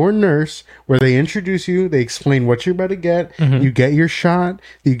get your nurse, where they introduce you, they explain what you're about to get, you get your shot,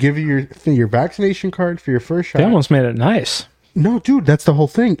 you give you your vaccination card for your first shot. They almost made it nice. No, dude, that's the whole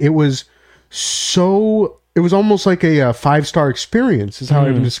thing. It was almost like a 5-star experience is how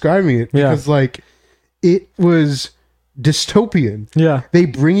I'm describing it, because like it was dystopian. Yeah. They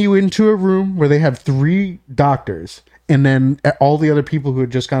bring you into a room where they have 3 doctors, and then all the other people who had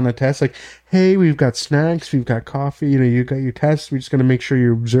just gotten the test, like, hey, we've got snacks, we've got coffee, you got your test, we're just going to make sure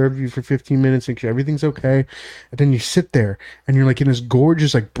you observe you for 15 minutes, make sure everything's okay. And then you sit there, and you're like in this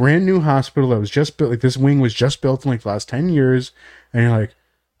gorgeous, like brand new hospital that was just built, like this wing was just built in like the last 10 years, and you're like,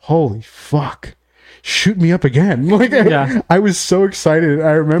 holy fuck. Shoot me up again. Like, yeah. I was so excited.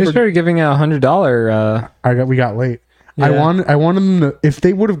 I remember they started giving out $100. We got late. Yeah. I wanted them to, if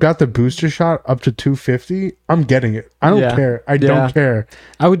they would have got the booster shot up to 250, I'm getting it. I don't care. I don't care.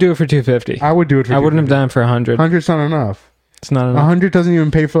 I would do it for 250. I would do it for I wouldn't have done it for 100. 100's not enough. It's not enough. 100 doesn't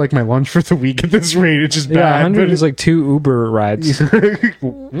even pay for like my lunch for the week at this rate. It's just bad. 100 is like 2 Uber rides.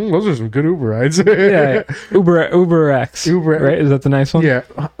 Those are some good Uber rides. yeah. Uber X. Right? Is that the nice one? Yeah.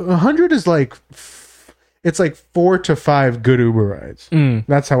 100 is like, it's like 4 to 5 good Uber rides.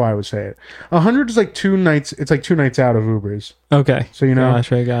 That's how I would say it. 100 is like 2 nights. It's like 2 nights out of Ubers. Okay. So you know,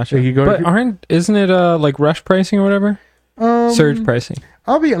 gotcha. So you go. But isn't it like rush pricing or whatever? Surge pricing.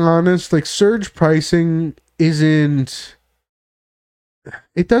 I'll be honest. Like surge pricing isn't.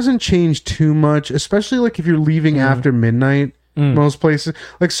 It doesn't change too much, especially like if you're leaving after midnight. Most places,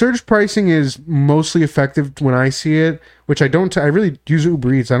 like surge pricing is mostly effective when I see it, which I don't. I really use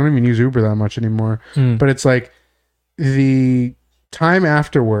Uber Eats. I don't even use Uber that much anymore. But it's like the time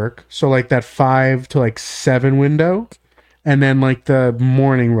after work, so like that 5 to like 7 window, and then like the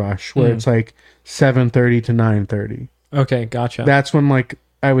morning rush where it's like 7:30 to 9:30. Okay, gotcha. That's when like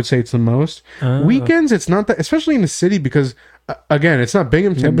I would say it's the most. Weekends, it's not that, especially in the city, because again, it's not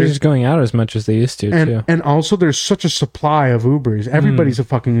Binghamton. Nobody's going out as much as they used to, too. And also, there's such a supply of Ubers. Everybody's a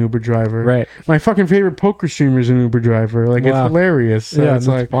fucking Uber driver. Right. My fucking favorite poker streamer is an Uber driver. Like, it's hilarious. So yeah, it's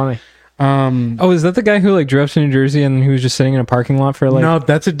like funny. Is that the guy who like drove to New Jersey and he was just sitting in a parking lot for like... No,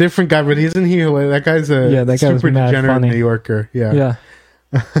 that's a different guy, but isn't he hilarious? That guy's a super degenerate New Yorker. Yeah.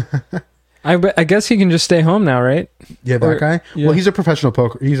 I guess he can just stay home now, right? Yeah, that guy. Yeah. Well, he's a professional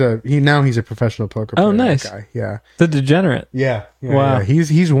poker. He's a professional poker player. Oh, nice. That guy. Yeah. The degenerate. Yeah. Wow. Yeah.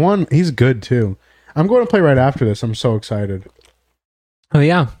 He's good too. I'm going to play right after this. I'm so excited. Oh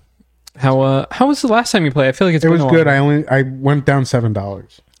yeah. How was the last time you played? I feel like it was good. I went down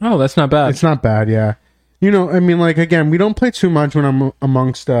 $7. Oh, that's not bad. It's not bad. Yeah. You know, I mean, like again, we don't play too much when I'm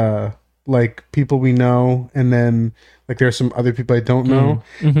amongst like people we know, and then like there's some other people I don't know.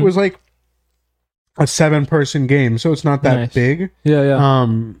 It was like a 7-person game, so it's not that big. Yeah.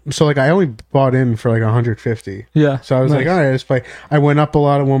 So like I only bought in for like 150. Yeah. So I was like, all right, let's play. I went up a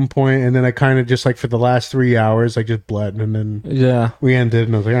lot at one point, and then I kind of just like for the last 3 hours, I just bled, and then we ended,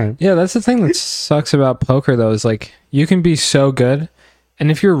 and I was like, all right. Yeah, that's the thing that sucks about poker though, is like you can be so good, and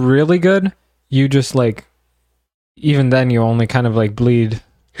if you're really good, you just like, even then you only kind of like bleed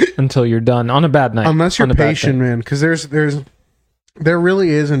until you're done on a bad night. Unless you're patient, man, because there really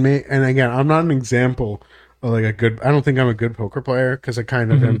is, and again, I'm not an example of like a good. I don't think I'm a good poker player because I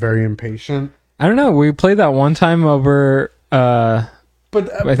kind of am very impatient. I don't know. We played that one time over, I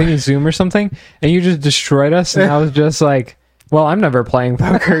think it's Zoom or something, and you just destroyed us, and I was just like, well, I'm never playing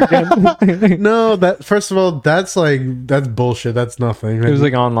poker again. No, that first of all, that's bullshit. That's nothing. It was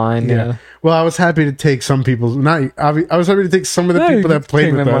like online. Yeah. Well, I was happy to take some people's. I was happy to take some of the people that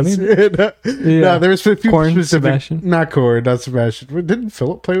played with us. No, there was a few specific. Sebastian. Not Cord, not Sebastian. Didn't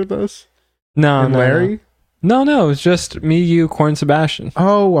Philip play with us? No, and Larry. No, it was just me, you, Corn, Sebastian.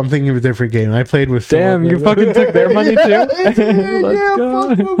 Oh, I'm thinking of a different game. I played with Damn, Philip. You fucking took their money too? Let's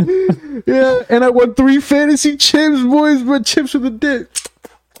go. Yeah, and I won 3 fantasy chips, boys, but chips with a dip.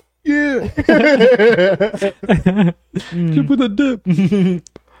 Yeah. Chip with a dip.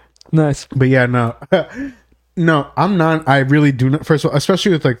 Nice. But yeah, no. No, I'm not. I really do not. First of all,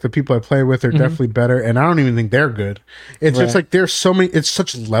 especially with like the people I play with, they're definitely better, and I don't even think they're good. It's just like there's so many. It's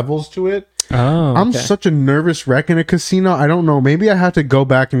such levels to it. Oh, I'm such a nervous wreck in a casino. I don't know. Maybe I have to go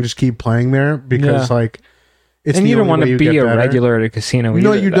back and just keep playing there because like It's And the you don't only want way to you be get a better. regular at a casino.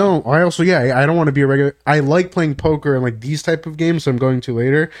 No, either, you though. don't. I also, I don't want to be a regular. I like playing poker and like these type of games I'm going to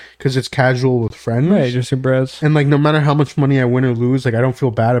later because it's casual with friends. Right, just your bros. And like no matter how much money I win or lose, like I don't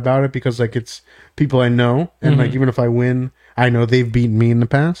feel bad about it because like it's people I know, and like even if I win, I know they've beaten me in the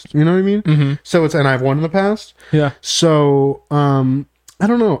past. You know what I mean? Mm-hmm. So and I've won in the past. Yeah. So I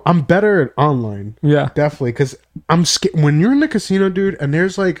don't know. I'm better at online. Yeah. Definitely, because I'm scared when you're in the casino, dude, and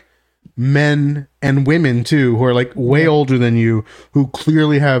there's like men and women too who are like way older than you who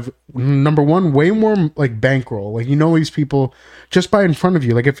clearly have number one way more like bankroll. Like these people just buy in front of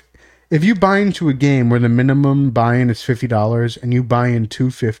you. Like if you buy into a game where the minimum buy-in is $50 and you buy in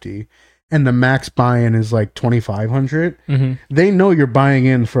 $250 and the max buy-in is like $2,500, they know you're buying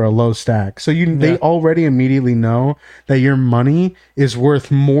in for a low stack. So they already immediately know that your money is worth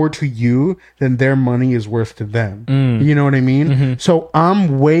more to you than their money is worth to them. You know what I mean? So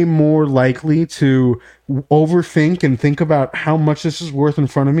I'm way more likely to overthink and think about how much this is worth in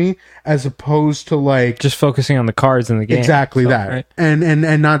front of me as opposed to like just focusing on the cards in the game. Exactly that. Right?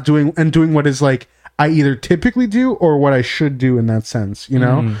 And not doing what is like I either typically do or what I should do in that sense,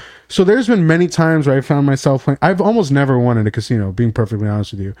 So there's been many times where I found myself playing. I've almost never won at a casino, being perfectly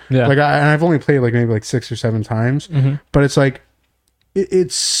honest with you. Yeah. Like I've only played like maybe like 6 or 7 times, but it's like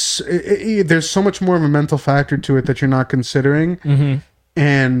there's so much more of a mental factor to it that you're not considering.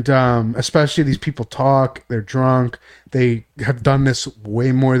 And especially these people talk, they're drunk, they have done this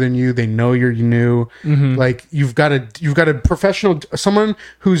way more than you, they know you're new. Like you've got a professional, someone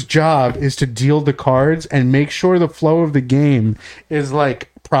whose job is to deal the cards and make sure the flow of the game is like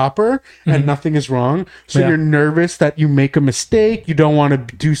proper and nothing is wrong. So you're nervous that you make a mistake, you don't want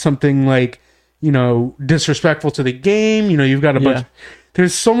to do something like disrespectful to the game. You've got a bunch.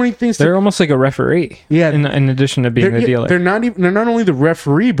 There's so many things. They're almost like a referee. Yeah. In addition to being the dealer, they're not only the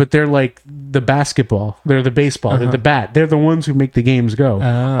referee, but they're like the basketball. They're the baseball. They're the bat. They're the ones who make the games go.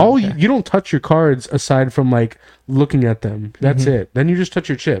 You don't touch your cards aside from like looking at them. That's it. Then you just touch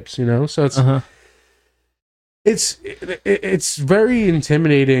your chips. So it's very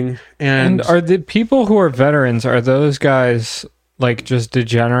intimidating. And are the people who are veterans, are those guys like just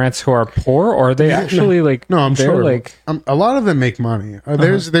degenerates who are poor, or are they actually like? No, I'm sure. Like a lot of them make money.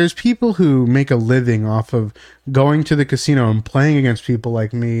 There's people who make a living off of going to the casino and playing against people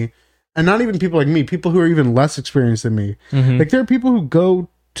like me, and not even people like me. People who are even less experienced than me. Like there are people who go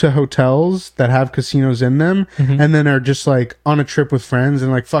to hotels that have casinos in them, and then are just like on a trip with friends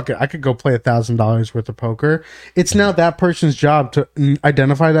and like fuck it, I could go play $1,000 worth of poker. It's now that person's job to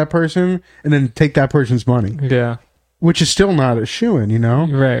identify that person and then take that person's money. Yeah. Which is still not a shoo-in,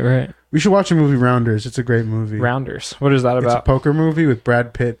 Right. We should watch a movie, Rounders. It's a great movie. Rounders. What is that It's a about? poker movie with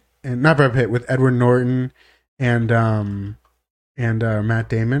Brad Pitt and not Brad Pitt, with Edward Norton and Matt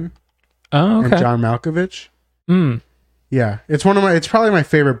Damon Oh, okay. and John Malkovich. Yeah, it's probably my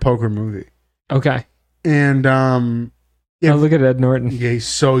favorite poker movie. Okay. And Oh, look at Ed Norton. yeah, he's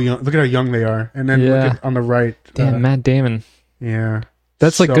so young. Look at how young they are. And then look at on the right. Damn, Matt Damon. Yeah,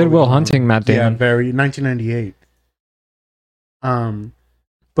 That's like so Good Will young. Hunting, Matt Damon. Yeah, very 1998.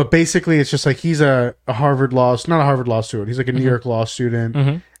 But basically it's just like he's not a Harvard law student. He's like a New York law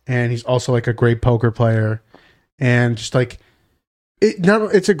student, and he's also like a great poker player. And just like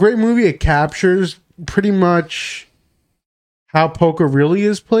it's a great movie. It captures pretty much how poker really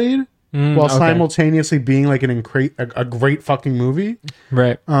is played, while simultaneously being like a great fucking movie.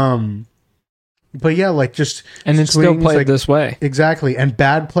 Right. But yeah, like just and it's still played like, this way. Exactly. And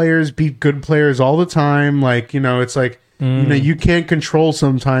bad players beat good players all the time. Like, it's like you can't control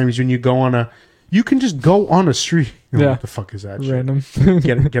sometimes when you you can just go on a street. What the fuck is that shit? Random.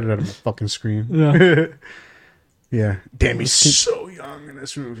 Get it out of my fucking screen. Yeah. Yeah. Damn, he's so young in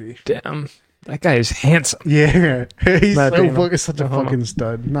this movie. Damn. That guy is handsome. Yeah. He's Matt such a fucking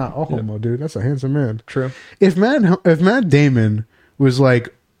stud. Not a homo, dude. That's a handsome man. True. If Matt Damon was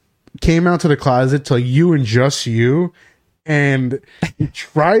like came out to the closet to you and just you and he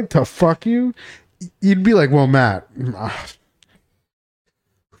tried to fuck you, you'd be like, well, Matt,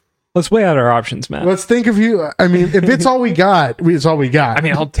 let's weigh out our options, Matt. let's think of you. I mean, if it's all we got, it's all we got. I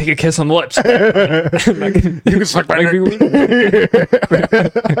mean, I'll take a kiss on the lips. You can suck my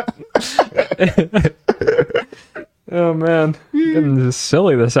Oh, man. Getting this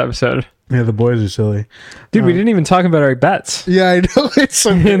silly this episode. Yeah, the boys are silly. Dude, we didn't even talk about our bets. Yeah, I know.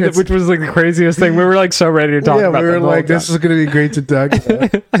 Which was like the craziest thing. We were like so ready to talk about we were them like, this is going to be great to talk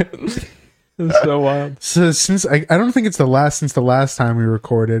about. It's so wild. So since I don't think it's since the last time we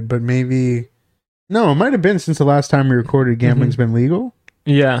recorded, but maybe no, it might have been since the last time we recorded. Gambling's been legal.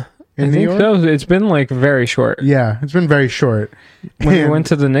 Yeah. in I New think York? so. It's been like very short. Yeah, it's been very short. When we And- went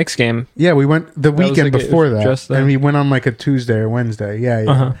to the Knicks game. yeah, we went the was weekend like before that, just then. and we went on like a Tuesday or Wednesday. Yeah,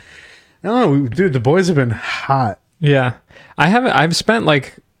 yeah. Uh-huh. I don't know, dude. The boys have been hot. Yeah. I've spent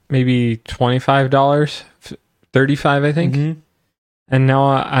like maybe $25, 35 I think. Mhm. And now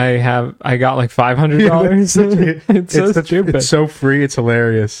I got like $500. It's so stupid. It's so free. It's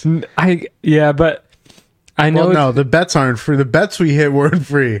hilarious. But I know No, the bets aren't free. The bets we hit weren't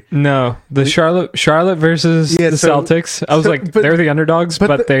free. no, the Charlotte versus the Celtics. I was like, they're the underdogs,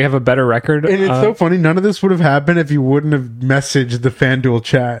 but they have a better record. And it's so funny. None of this would have happened if you wouldn't have messaged the FanDuel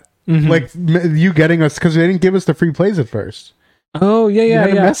chat. Mhm. Like you getting us because they didn't give us the free plays at first. Oh yeah.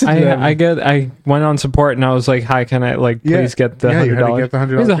 them. I went on support and I was like, "Hi, can I please get the you had to $100?" get the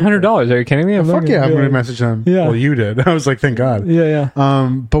 $100. It was $100. Are you kidding me? Fuck yeah! I'm gonna message them. Yeah. Well, you did. I was like, thank God. Yeah.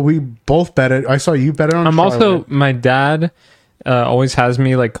 But we both bet it. I saw you bet it on. I'm Charlotte. also my dad always has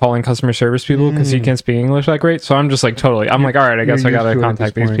me like calling customer service people because he can't speak English that great. So I'm just like totally. I'm like, all right, I guess I you're gotta used to it at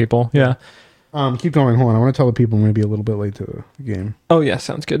contact this these point. people. Yeah. Keep going. Hold on. I want to tell the people I'm gonna be a little bit late to the game. Oh yeah,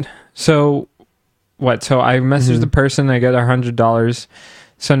 sounds good. So what? So I messaged the person. I get $100.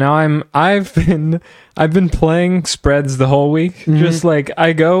 So now I've been playing spreads the whole week. Just like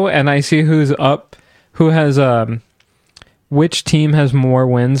I go and I see who's up, who has which team has more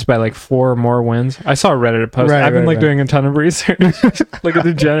wins by like 4 or more wins. I saw a Reddit post. I've been doing a ton of research. Look at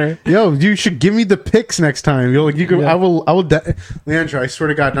the degenerate. Yo, you should give me the picks next time. You're like, you can. Yeah. I will. Leandro, I swear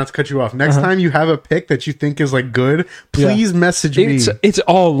to God, not to cut you off. Next time you have a pick that you think is like good, please message me. It's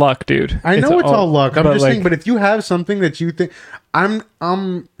all luck, dude. I know it's all luck. I'm just like, saying, but if you have something that you think,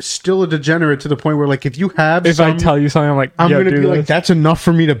 I'm still a degenerate to the point where like if you have, if I tell you something, I'm like, I'm yo, gonna be like, that's enough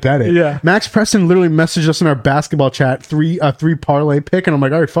for me to bet it. Yeah. Max Preston literally messaged us in our basketball chat three parlay pick, and I'm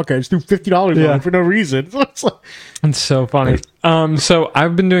like, all right, fuck it, I just threw $50 on it for no reason. So it's like, it's so funny. So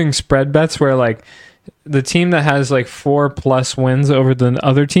I've been doing spread bets where like the team that has like 4+ wins over the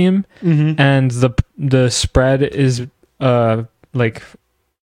other team, and the spread is like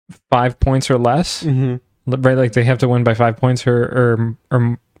 5 points or less. Right, like they have to win by 5 points or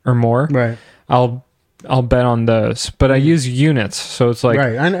more. right. I'll bet on those, but I use units, so it's like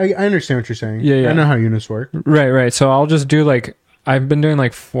Right. I understand what you're saying. Yeah. I know how units work. right. So I'll just do like I've been doing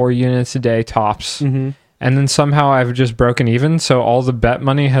like 4 units a day tops, and then somehow I've just broken even. So all the bet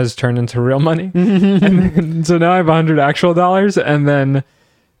money has turned into real money, and then, so now I have $100 actual dollars, and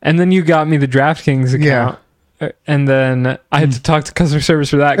then you got me the DraftKings account. And then I had to talk to customer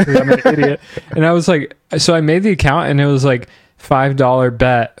service for that because I'm an idiot. And I was like, so I made the account and it was like $5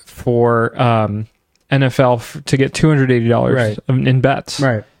 bet for NFL to get $280 in bets.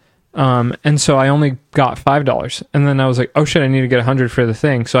 Right. And so I only got $5. And then I was like, oh shit, I need to get 100 for the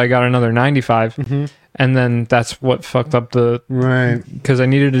thing. So I got another 95. And then that's what fucked up because I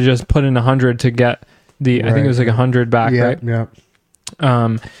needed to just put in 100 to get I think it was like 100 back, right? Yeah.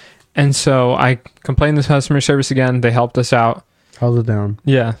 And so I complained to customer service again. They helped us out. How's it down?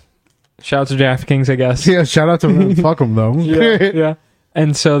 Yeah. Shout out to DraftKings, I guess. Yeah, shout out to them. Fuck them, though. Yeah.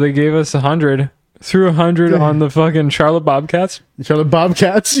 And so they gave us 100. Threw 100 on the fucking Charlotte Bobcats. Charlotte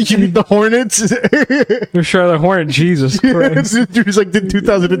Bobcats? You mean the Hornets? The Charlotte Hornet, Jesus Christ. It was like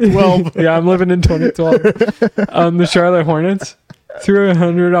 2012. Yeah, I'm living in 2012. The Charlotte Hornets. Threw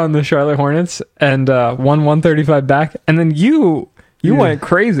 100 on the Charlotte Hornets and won 135 back. And then you went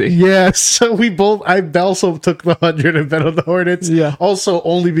crazy. Yeah, so I also took the 100 and bet on the Hornets. Yeah. Also,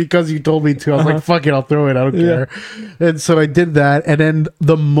 only because you told me to. I was like, fuck it, I'll throw it. I don't care. And so I did that. And then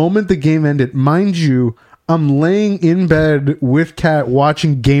the moment the game ended, mind you, I'm laying in bed with Kat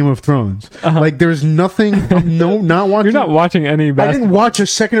watching Game of Thrones. Like, there's nothing, not watching. You're not watching any basketball. I didn't watch a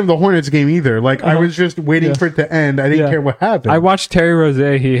second of the Hornets game either. Like, I was just waiting for it to end. I didn't care what happened. I watched Terry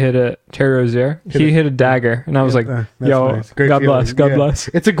Rozier. He hit a dagger. And I was like, yo, nice. Great God feeling. bless. God bless.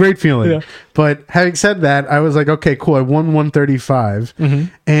 It's a great feeling. Yeah. But having said that, I was like, okay, cool. I won 135.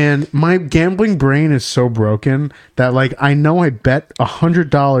 And my gambling brain is so broken that, like, I know I bet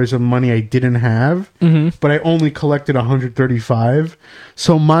 $100 of money I didn't have, but I only collected 135.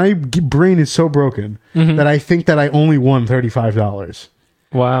 So my brain is so broken that I think that I only won $35.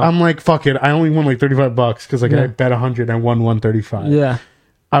 Wow. I'm like, fuck it. I only won like $35 because like I bet 100 and I won 135. Yeah.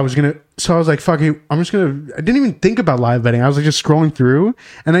 I was like, fuck it. I didn't even think about live betting. I was like just scrolling through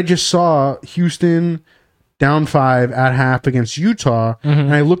and I just saw Houston down 5 at half against Utah.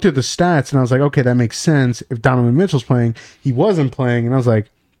 And I looked at the stats and I was like, okay, that makes sense. If Donovan Mitchell's playing, he wasn't playing. And I was like,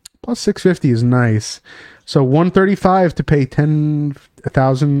 plus 650 is nice. So 135 to pay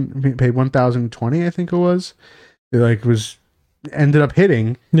 1,020, I think it was. It like was ended up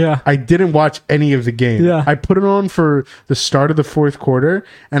hitting. Yeah. I didn't watch any of the game. Yeah. I put it on for the start of the fourth quarter,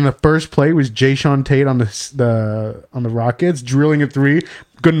 and the first play was Jay Sean Tate on the Rockets drilling a three.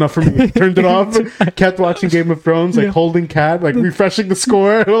 Good enough for me. Turned it off. Kept watching Game of Thrones, like holding cat, like refreshing the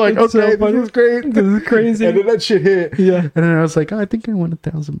score. Like, It's okay, so funny. this is great. This is crazy. And then that shit hit. Yeah. And then I was like, oh, I think I won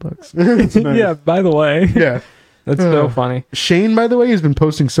 $1,000. It's nice. Yeah, by the way. Yeah. That's so funny. Shane, by the way, has been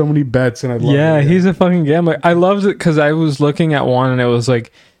posting so many bets, and I love it. He's a fucking gambler. I loved it because I was looking at one and it was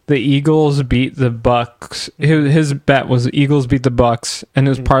like the Eagles beat the Bucks. His bet was the Eagles beat the Bucks, and it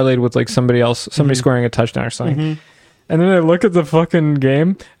was parlayed with like somebody scoring a touchdown or something. Mhm. And then I look at the fucking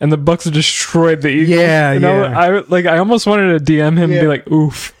game, and the Bucks destroyed the Eagles. Yeah, and yeah. I almost wanted to DM him and be like,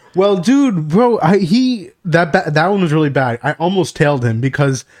 "Oof." Well, dude, bro, that one was really bad. I almost tailed him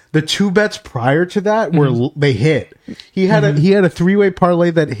because the two bets prior to that were they hit. He had a 3-way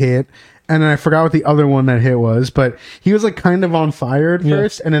parlay that hit, and then I forgot what the other one that hit was, but he was like kind of on fire at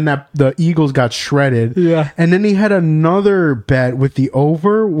first, and then the Eagles got shredded. Yeah. And then he had another bet with the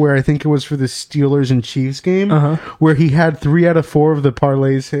over where I think it was for the Steelers and Chiefs game, where he had 3 out of 4 of the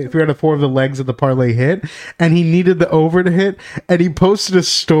parlays hit, 3 out of 4 of the legs of the parlay hit, and he needed the over to hit, and he posted a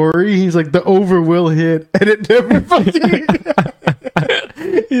story. He's like, the over will hit, and it never fucking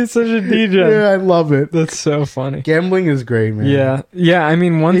He's such a DJ. Yeah, I love it. That's so funny. Gambling is great, man. Yeah. Yeah, I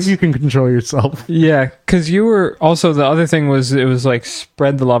mean, once... If you can control yourself. Yeah, because you were... Also, the other thing was, it was like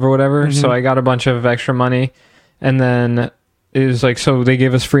spread the love or whatever, so I got a bunch of extra money, and then it was like... So they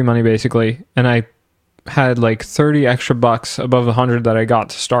gave us free money, basically, and I had like 30 extra bucks above the 100 that I got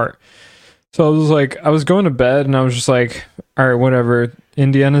to start. So I was like... I was going to bed, and I was just like, all right, whatever...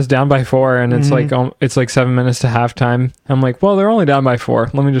 Indiana's down by 4, and it's like 7 minutes to halftime. I'm like, well, they're only down by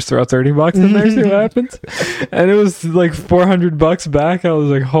 4. Let me just throw $30 in there, see what happens. And it was like $400 back. I was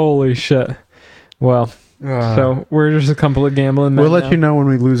like, holy shit. Well, so we're just a couple of gambling men. We'll let you know when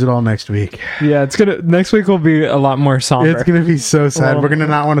we lose it all next week. Yeah, next week will be a lot more somber. It's gonna be so sad. We're gonna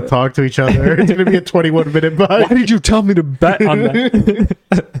not want to talk to each other. It's gonna be a 21-minute buy. Why did you tell me to bet on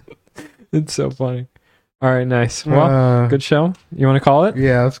that? It's so funny. All right, nice. Well, good show. You want to call it?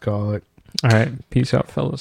 Yeah, let's call it. All right. Peace out, fellas.